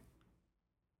 like,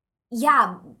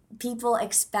 yeah, people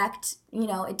expect,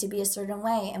 it to be a certain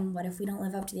way. And what if we don't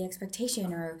live up to the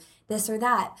expectation or this or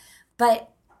that?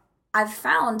 But I've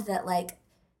found that, like,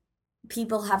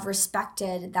 people have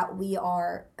respected that we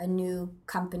are a new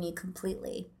company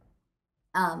completely,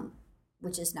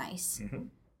 which is nice. Mm-hmm.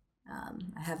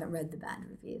 I haven't read the bad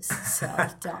reviews, so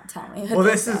don't tell me. Well,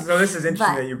 this is interesting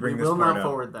that you bring this part up. We will not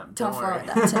forward them. Don't forward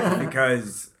them to me.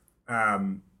 Because,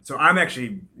 so I'm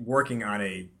actually working on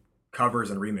a covers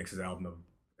and remixes album of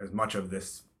as much of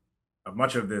this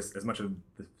soundtrack.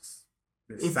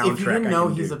 If you didn't know,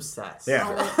 he's obsessed. Yeah,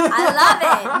 I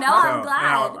love it. No, I'm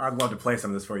glad. I'd love to play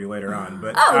some of this for you later on.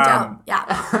 But dope.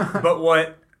 Yeah. But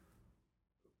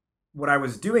what I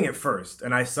was doing at first,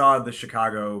 and I saw the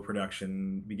Chicago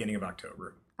production beginning of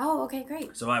October. Oh, okay,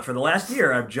 great. So for the last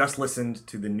year, I've just listened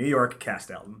to the New York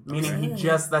cast album. Meaning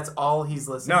that's all he's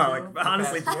listened to? No, like,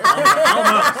 honestly, almost.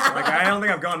 Like, I don't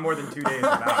think I've gone more than 2 days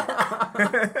without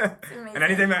it. And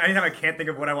anytime I can't think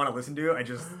of what I want to listen to, I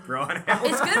just throw on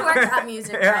Hamilton. It's good workout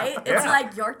music, right? It's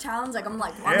like Yorktown's, like I'm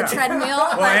like on the treadmill.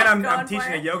 Well, like, and I'm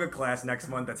teaching a yoga class next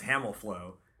month that's Hamel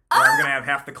Flow. Where I'm going to have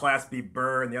half the class be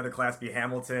Burr and the other class be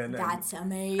Hamilton. That's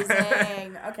amazing.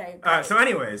 Okay, great. So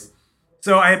anyways,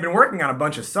 so I had been working on a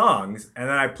bunch of songs, and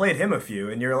then I played him a few,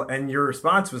 and your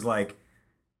response was like,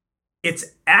 it's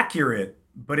accurate,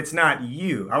 but it's not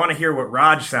you. I want to hear what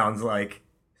Raj sounds like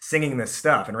singing this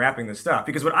stuff and rapping this stuff.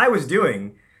 Because what I was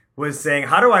doing was saying,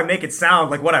 how do I make it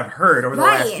sound like what I've heard over the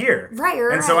last year? Right.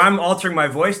 And so I'm altering my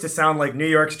voice to sound like New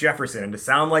York's Jefferson and to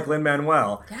sound like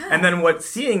Lin-Manuel. Yeah. And then what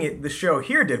seeing the show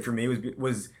here did for me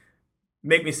was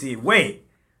make me see, wait,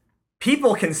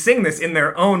 people can sing this in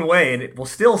their own way and it will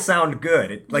still sound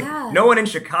good. No one in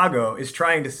Chicago is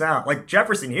trying to sound like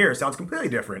Jefferson here sounds completely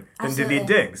different than Daveed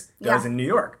Diggs does in New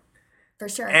York. For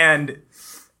sure. And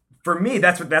for me,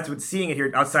 that's what seeing it here,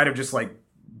 outside of just like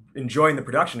enjoying the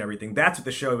production and everything, that's what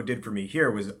the show did for me here,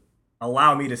 was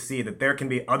allow me to see that there can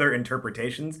be other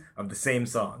interpretations of the same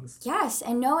songs. Yes,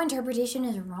 and no interpretation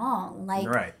is wrong. Like,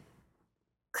 right.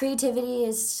 Creativity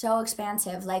is so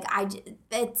expansive. Like, I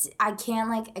can't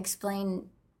like explain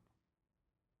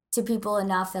to people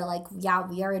enough that like, yeah,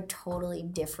 we are a totally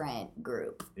different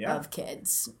group of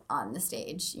kids on the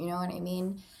stage. You know what I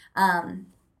mean?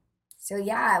 So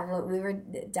yeah, we were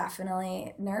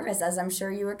definitely nervous, as I'm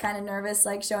sure you were kind of nervous,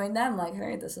 like showing them, like,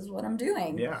 hey, this is what I'm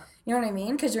doing. Yeah. You know what I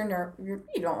mean? Because you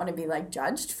don't want to be like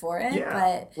judged for it. Yeah.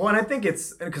 But well, and I think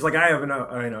it's because like I have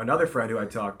another friend who I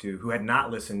talked to who had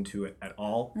not listened to it at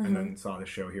all, and then saw the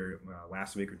show here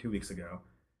last week or 2 weeks ago,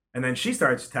 and then she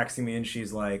starts texting me and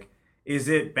she's like, "Is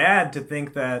it bad to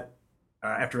think that?"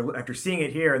 After seeing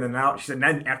it here, and then now she said, and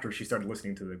then after she started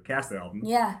listening to the cast album,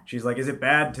 she's like, "Is it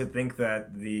bad to think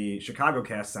that the Chicago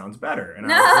cast sounds better?" And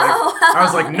I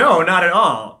was like, "No, not at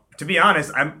all. To be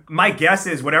honest, my guess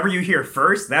is whatever you hear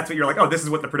first, that's what you're like. Oh, this is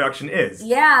what the production is.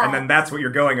 Yeah, and then that's what you're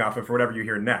going off of for whatever you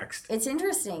hear next. It's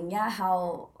interesting,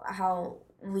 how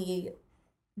we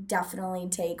definitely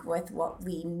take with what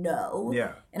we know,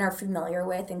 and are familiar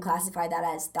with, and classify that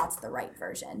as that's the right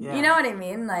version. Yeah. You know what I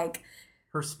mean? Like.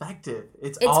 Perspective.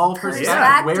 It's all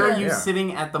perspective. Where are you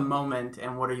sitting at the moment,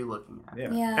 and what are you looking at?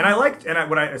 Yeah. And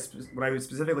what I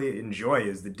specifically enjoy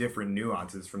is the different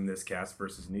nuances from this cast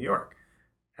versus New York.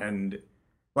 And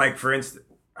like, for instance,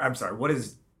 I'm sorry, what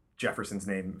is Jefferson's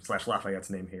name / Lafayette's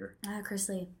name here? Chris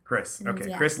Lee. Chris.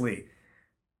 Okay, Chris Lee.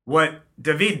 What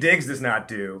Daveed Diggs does not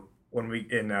do when we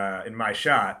in My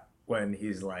Shot, when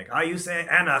he's like, oh, you say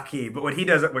anarchy, but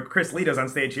what Chris Lee does on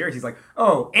stage here is he's like,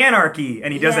 oh, anarchy,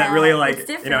 and he does that really like,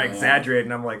 exaggerate,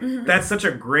 and I'm like, that's such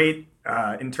a great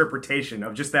interpretation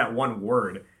of just that one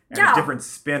word, and a different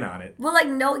spin on it. Well,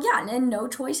 and no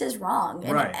choice is wrong.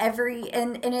 And right.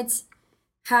 And it's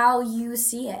how you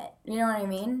see it. You know what I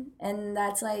mean? And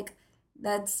that's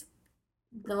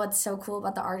what's so cool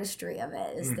about the artistry of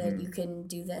it is that you can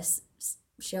do this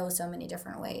show so many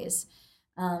different ways.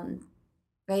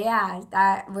 But yeah,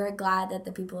 that we're glad that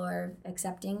the people are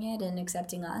accepting it and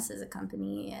accepting us as a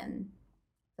company, and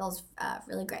feels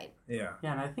really great. Yeah.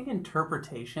 Yeah, and I think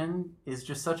interpretation is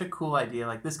just such a cool idea.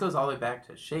 Like, this goes all the way back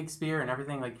to Shakespeare and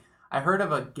everything. Like, I heard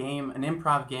of an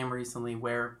improv game recently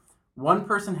where one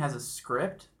person has a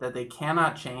script that they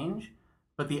cannot change,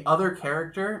 but the other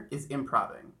character is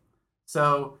improvising.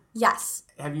 So yes,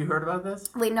 have you heard about this?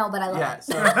 Wait, no, but I love it.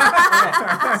 So,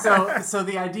 okay. So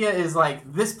the idea is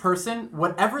like this person,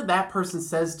 whatever that person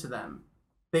says to them,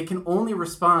 they can only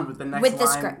respond with the next line. The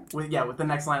script. With the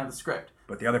next line of the script.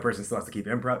 But the other person still has to keep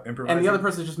improvising. And the other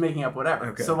person is just making up whatever.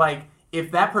 Okay. So like,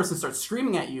 if that person starts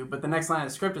screaming at you, but the next line of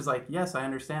the script is like, yes, I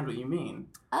understand what you mean.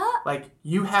 Like,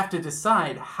 you have to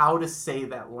decide how to say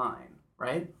that line,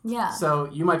 right? Yeah. So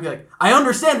you might be like, I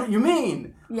understand what you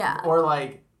mean. Yeah. Or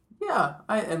like, yeah,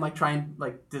 and like try and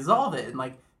like dissolve it,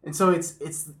 and so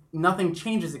it's nothing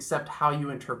changes except how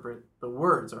you interpret the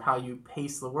words or how you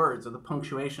pace the words or the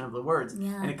punctuation of the words,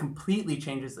 and it completely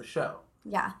changes the show.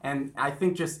 Yeah. And I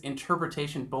think just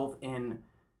interpretation, both in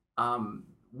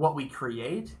what we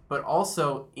create, but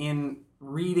also in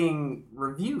reading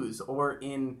reviews or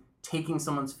in taking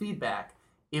someone's feedback.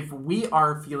 If we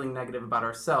are feeling negative about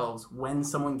ourselves when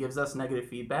someone gives us negative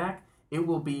feedback, it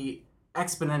will be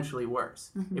exponentially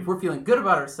worse. If we're feeling good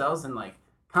about ourselves and like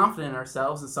confident in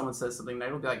ourselves and someone says something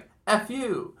negative, we'll be like, F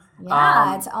you.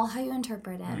 Yeah, it's all how you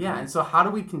interpret it. Yeah, and so how do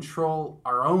we control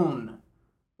our own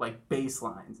like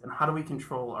baselines, and how do we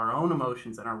control our own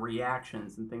emotions and our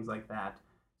reactions and things like that,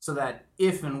 so that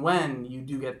if and when you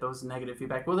do get those negative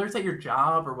feedback, whether it's at your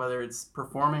job or whether it's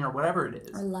performing or whatever it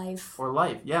is. Or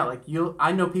life. Yeah, like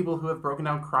I know people who have broken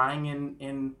down crying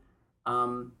in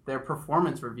their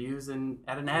performance reviews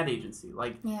at an ad agency.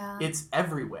 Like, it's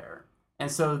everywhere.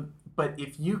 And so, but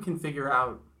if you can figure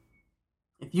out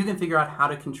how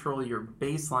to control your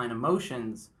baseline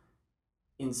emotions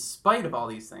in spite of all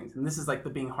these things, and this is like the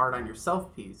being hard on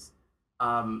yourself piece,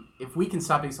 if we can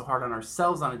stop being so hard on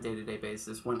ourselves on a day-to-day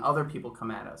basis, when other people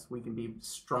come at us, we can be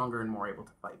stronger and more able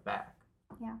to fight back.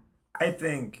 Yeah. I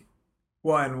think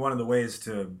one of the ways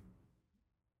to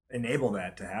enable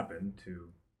that to happen, to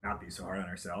not be so hard on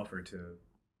ourselves or to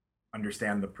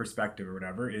understand the perspective or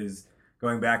whatever, is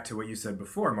going back to what you said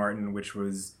before, Martin, which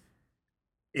was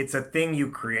it's a thing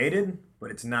you created, but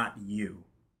it's not you,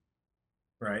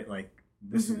 right? Like,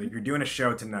 this is, if you're doing a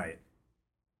show tonight,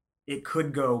 it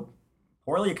could go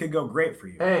poorly, it could go great for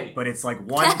you. Hey. But it's like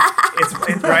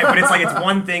it's right, but it's like it's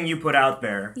one thing you put out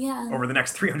there over the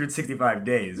next 365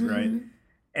 days, right?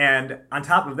 And on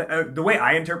top of that, the way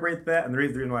I interpret that, and the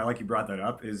reason why I like you brought that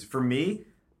up, is for me,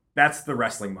 that's the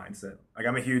wrestling mindset. Like,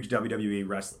 I'm a huge WWE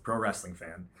pro wrestling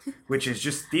fan, which is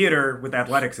just theater with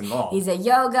athletics involved. He's a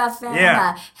yoga fan,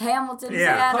 a Hamilton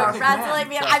fan, a wrestling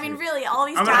fan. I mean, really, all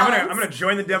these talents. I'm gonna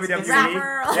join the WWE.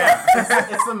 Rapper. Yeah.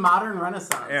 It's the modern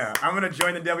renaissance. Yeah, I'm gonna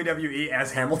join the WWE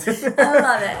as Hamilton. I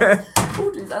love it.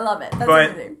 I love it. That's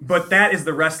amazing. But that is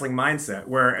the wrestling mindset,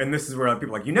 and this is where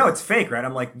people are like, it's fake, right?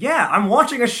 I'm like, yeah, I'm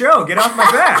watching a show. Get off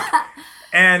my back.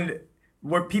 And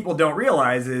what people don't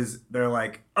realize is they're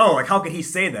like, oh, like, how could he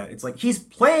say that? It's like, he's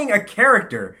playing a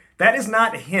character. That is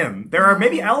not him. There are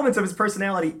maybe elements of his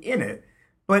personality in it,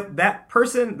 but that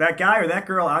person, that guy or that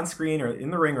girl on screen or in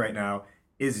the ring right now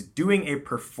is doing a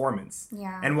performance.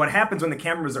 Yeah. And what happens when the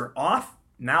cameras are off,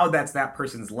 now that's that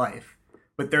person's life.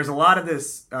 But there's a lot of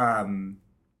this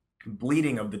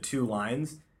bleeding of the two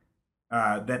lines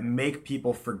that make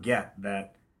people forget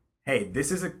that, hey,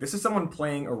 this is someone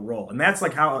playing a role, and that's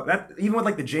like how that even with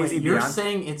like the Jay-Z. Wait, you're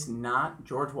saying it's not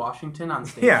George Washington on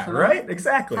stage? Yeah, tonight? right,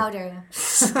 exactly. How dare you?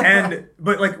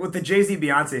 But like with the Jay-Z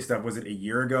Beyonce stuff, was it a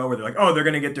year ago where they're like, oh, they're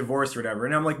gonna get divorced or whatever,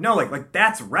 and I'm like, no, like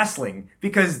that's wrestling,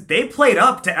 because they played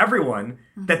up to everyone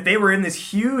that they were in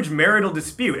this huge marital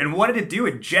dispute, and what did it do?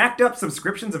 It jacked up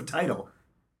subscriptions of Tidal.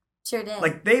 Sure did.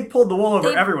 Like, they pulled the wool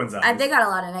over everyone's eyes. They got a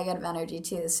lot of negative energy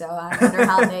too, so I wonder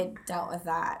how they dealt with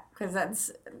that, because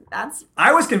that's.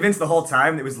 I was convinced the whole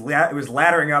time it was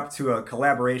laddering up to a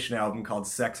collaboration album called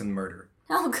Sex and Murder.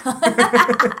 Oh god,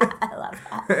 I love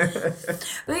that.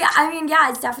 But yeah, I mean, yeah,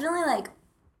 it's definitely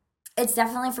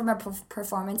from a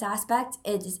performance aspect.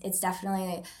 It's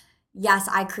definitely, yes,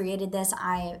 I created this.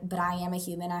 But I am a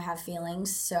human. I have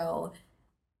feelings, so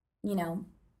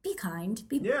be kind,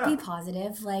 be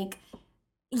positive. Like,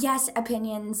 yes,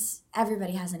 opinions,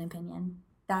 everybody has an opinion.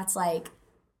 That's life.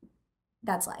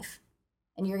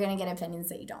 and you're going to get opinions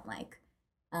that you don't like.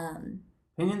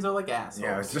 Opinions are like assholes.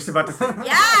 Yeah, I was just about to say.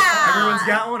 Yeah! Everyone's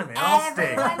got one and they all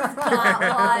stink. Everyone's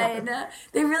got one.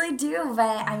 They really do,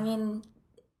 but I mean,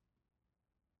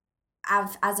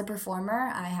 as a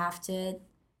performer, I have to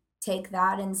take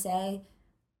that and say,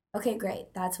 okay,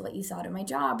 great, that's what you thought of my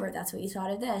job, or that's what you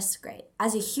thought of this, great.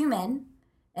 As a human,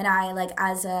 and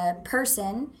as a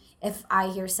person, if I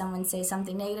hear someone say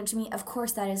something negative to me, of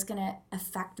course that is going to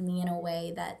affect me in a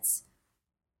way that's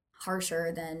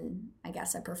harsher than, I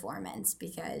guess, a performance,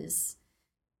 because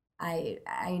I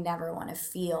never want to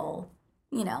feel,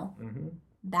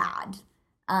 bad.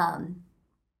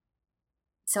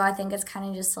 So I think it's kind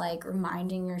of just like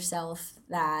reminding yourself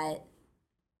that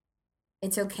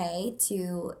it's okay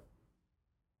to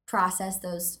process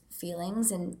those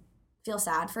feelings and feel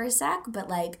sad for a sec, but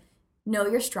like know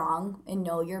you're strong and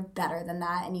know you're better than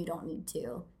that, and you don't need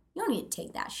to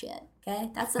take that shit.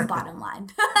 Okay, that's the bottom line.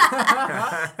 The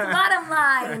bottom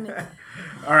line.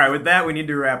 All right, with that, we need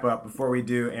to wrap up. Before we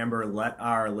do, Amber, let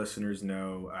our listeners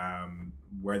know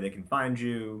where they can find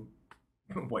you,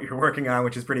 what you're working on,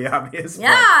 which is pretty obvious.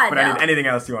 Yeah. But anything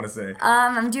else you want to say?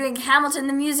 I'm doing Hamilton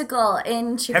the Musical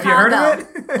in Chicago. Have you heard of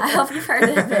it? I hope you've heard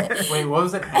of it. Wait, what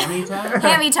was it? Hammy Time?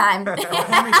 Hammy Time. Oh,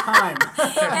 Hammy Time.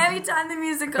 Hammy Time the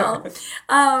Musical.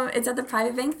 It's at the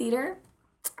Private Bank Theater.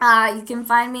 You can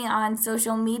find me on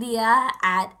social media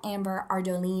at Amber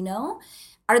Ardolino.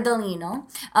 Ardolino.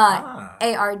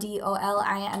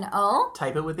 Ardolino.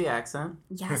 Type it with the accent.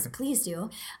 Yes, please do.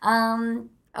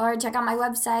 Or check out my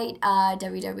website,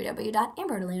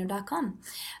 www.amberardolino.com.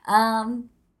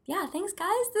 Yeah, thanks,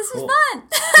 guys. This was fun.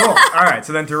 Cool. All right,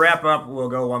 so then to wrap up, we'll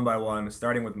go one by one,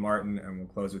 starting with Martin, and we'll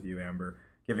close with you, Amber,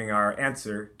 giving our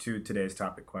answer to today's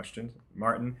topic question.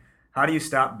 Martin, how do you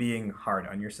stop being hard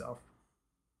on yourself?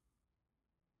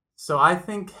 So I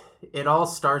think it all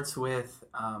starts with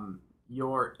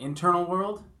your internal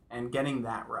world and getting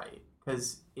that right.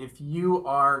 Because if you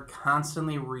are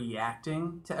constantly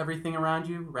reacting to everything around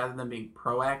you rather than being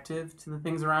proactive to the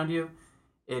things around you,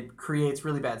 it creates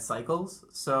really bad cycles.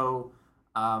 So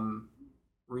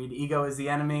read Ego is the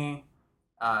Enemy.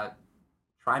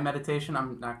 Try meditation.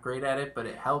 I'm not great at it, but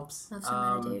it helps. Love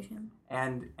some meditation.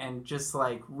 And just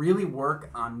like really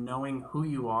work on knowing who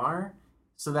you are,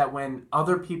 so that when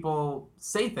other people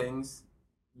say things,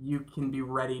 you can be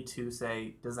ready to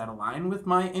say, does that align with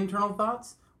my internal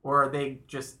thoughts? Or are they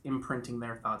just imprinting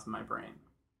their thoughts in my brain?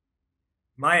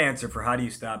 My answer for how do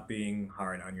you stop being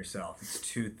hard on yourself is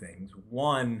two things.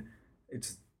 One,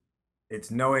 it's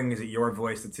knowing, is it your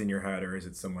voice that's in your head or is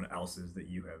it someone else's that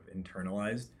you have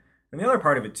internalized? And the other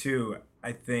part of it too,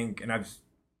 I think, and it's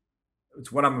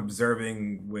what I'm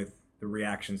observing with the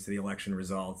reactions to the election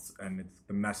results, and it's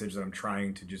the message that I'm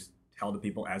trying to just tell to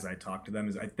people as I talk to them,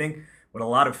 is I think what a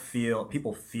lot of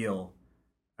people feel,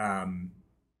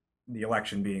 the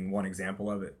election being one example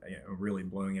of it, really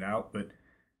blowing it out. But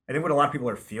I think what a lot of people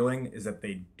are feeling is that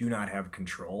they do not have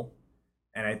control.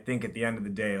 And I think at the end of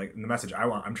the day, like the message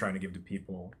I'm trying to give to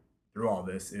people through all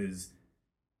this is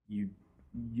you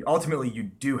ultimately you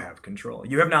do have control.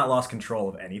 You have not lost control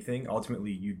of anything.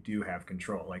 Ultimately, you do have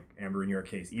control. Like Amber, in your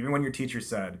case, even when your teacher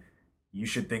said you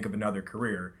should think of another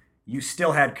career, you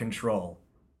still had control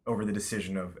over the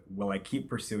decision of, will I keep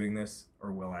pursuing this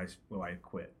or will I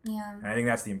quit? Yeah. And I think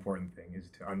that's the important thing, is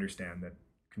to understand that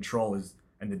control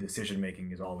and the decision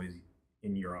making is always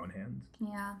in your own hands.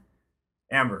 Yeah.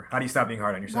 Amber, how do you stop being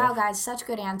hard on yourself? Wow, guys, such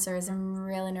good answers. I'm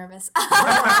really nervous.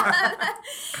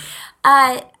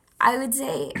 I would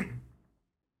say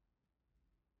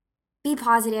be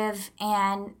positive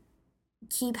and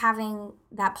keep having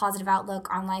that positive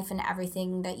outlook on life and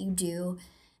everything that you do,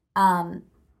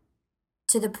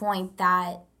 to the point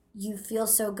that you feel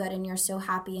so good and you're so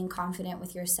happy and confident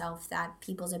with yourself that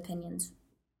people's opinions,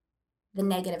 the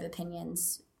negative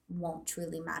opinions, won't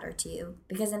truly matter to you.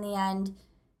 Because in the end,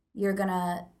 you're going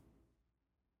to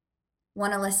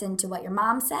want to listen to what your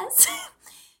mom says.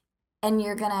 And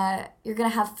you're gonna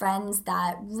have friends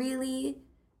that really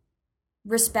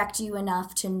respect you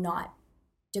enough to not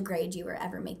degrade you or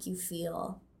ever make you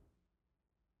feel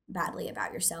badly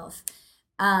about yourself.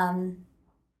 And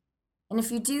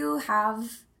if you do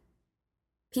have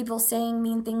people saying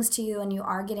mean things to you and you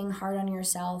are getting hard on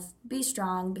yourself, be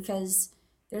strong, because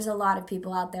there's a lot of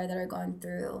people out there that are going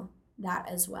through that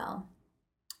as well.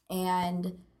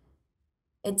 And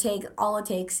all it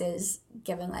takes is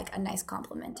giving like a nice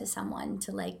compliment to someone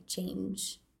to like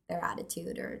change their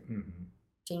attitude or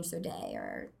change their day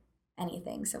or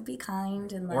anything. So be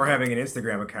kind and or having an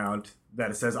Instagram account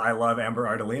that says "I love Amber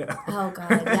Ardolino." Oh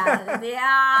God,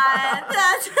 yeah,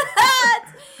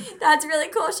 That's really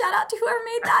cool. Shout out to whoever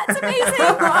made that. It's amazing.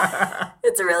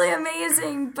 It's really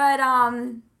amazing. But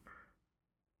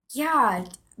yeah,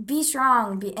 be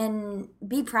strong and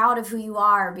be proud of who you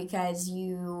are, because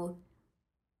you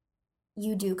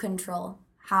do control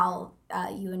how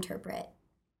you interpret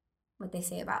what they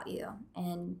say about you,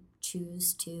 and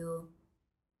choose to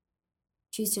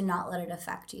not let it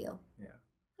affect you.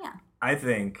 Yeah. I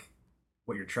think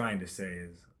what you're trying to say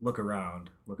is look around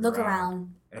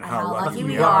at how lucky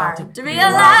we are to be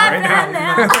alive right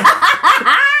now.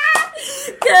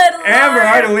 Good Lord. Amber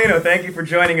Ardolino, thank you for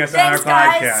joining us on our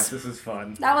podcast. Guys. This is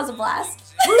fun. That was a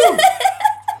blast.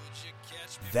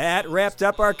 That wrapped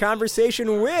up our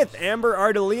conversation with Amber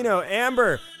Ardolino.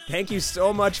 Amber, thank you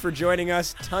so much for joining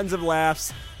us. Tons of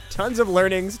laughs, tons of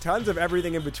learnings, tons of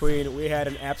everything in between. We had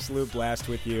an absolute blast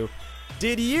with you.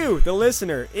 Did you, the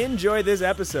listener, enjoy this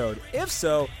episode? If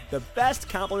so, the best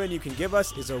compliment you can give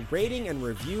us is a rating and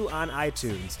review on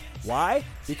iTunes. Why?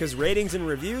 Because ratings and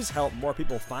reviews help more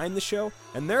people find the show,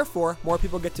 and therefore more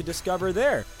people get to discover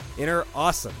their inner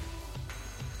awesome.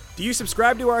 Do you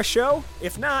subscribe to our show?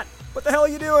 If not, what the hell are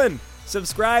you doing?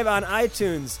 Subscribe on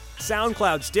iTunes,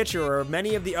 SoundCloud, Stitcher, or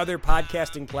many of the other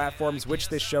podcasting platforms which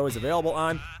this show is available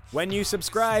on. When you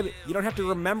subscribe, you don't have to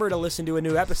remember to listen to a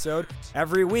new episode.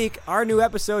 Every week, our new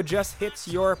episode just hits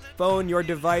your phone, your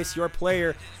device, your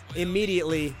player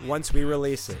immediately once we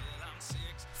release it.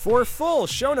 For full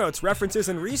show notes, references,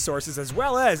 and resources, as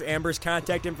well as Amber's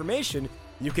contact information,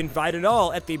 you can find it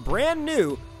all at the brand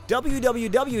new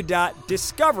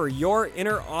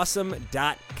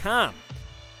www.discoveryourinnerawesome.com.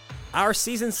 Our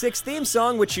Season 6 theme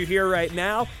song, which you hear right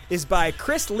now, is by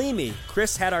Chris Leamy.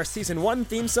 Chris had our Season 1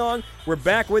 theme song. We're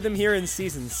back with him here in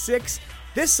Season 6.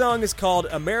 This song is called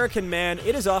American Man.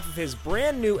 It is off of his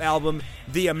brand new album,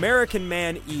 The American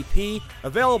Man EP,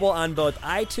 available on both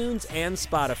iTunes and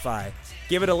Spotify.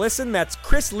 Give it a listen. That's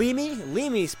Chris Leamy,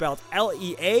 Leamy spelled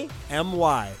Leamy.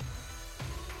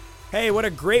 Hey, what a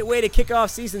great way to kick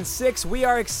off Season 6. We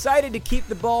are excited to keep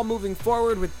the ball moving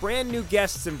forward with brand new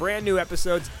guests and brand new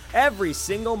episodes every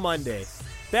single Monday.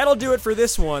 That'll do it for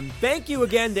this one. Thank you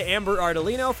again to Amber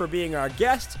Ardolino for being our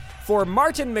guest. For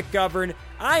Martin McGovern,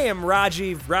 I am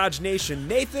Rajiv Raj Nation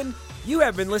Nathan. You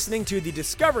have been listening to the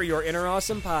Discover Your Inner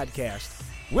Awesome podcast.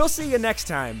 We'll see you next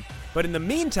time. But in the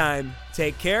meantime,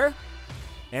 take care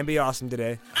and be awesome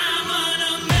today.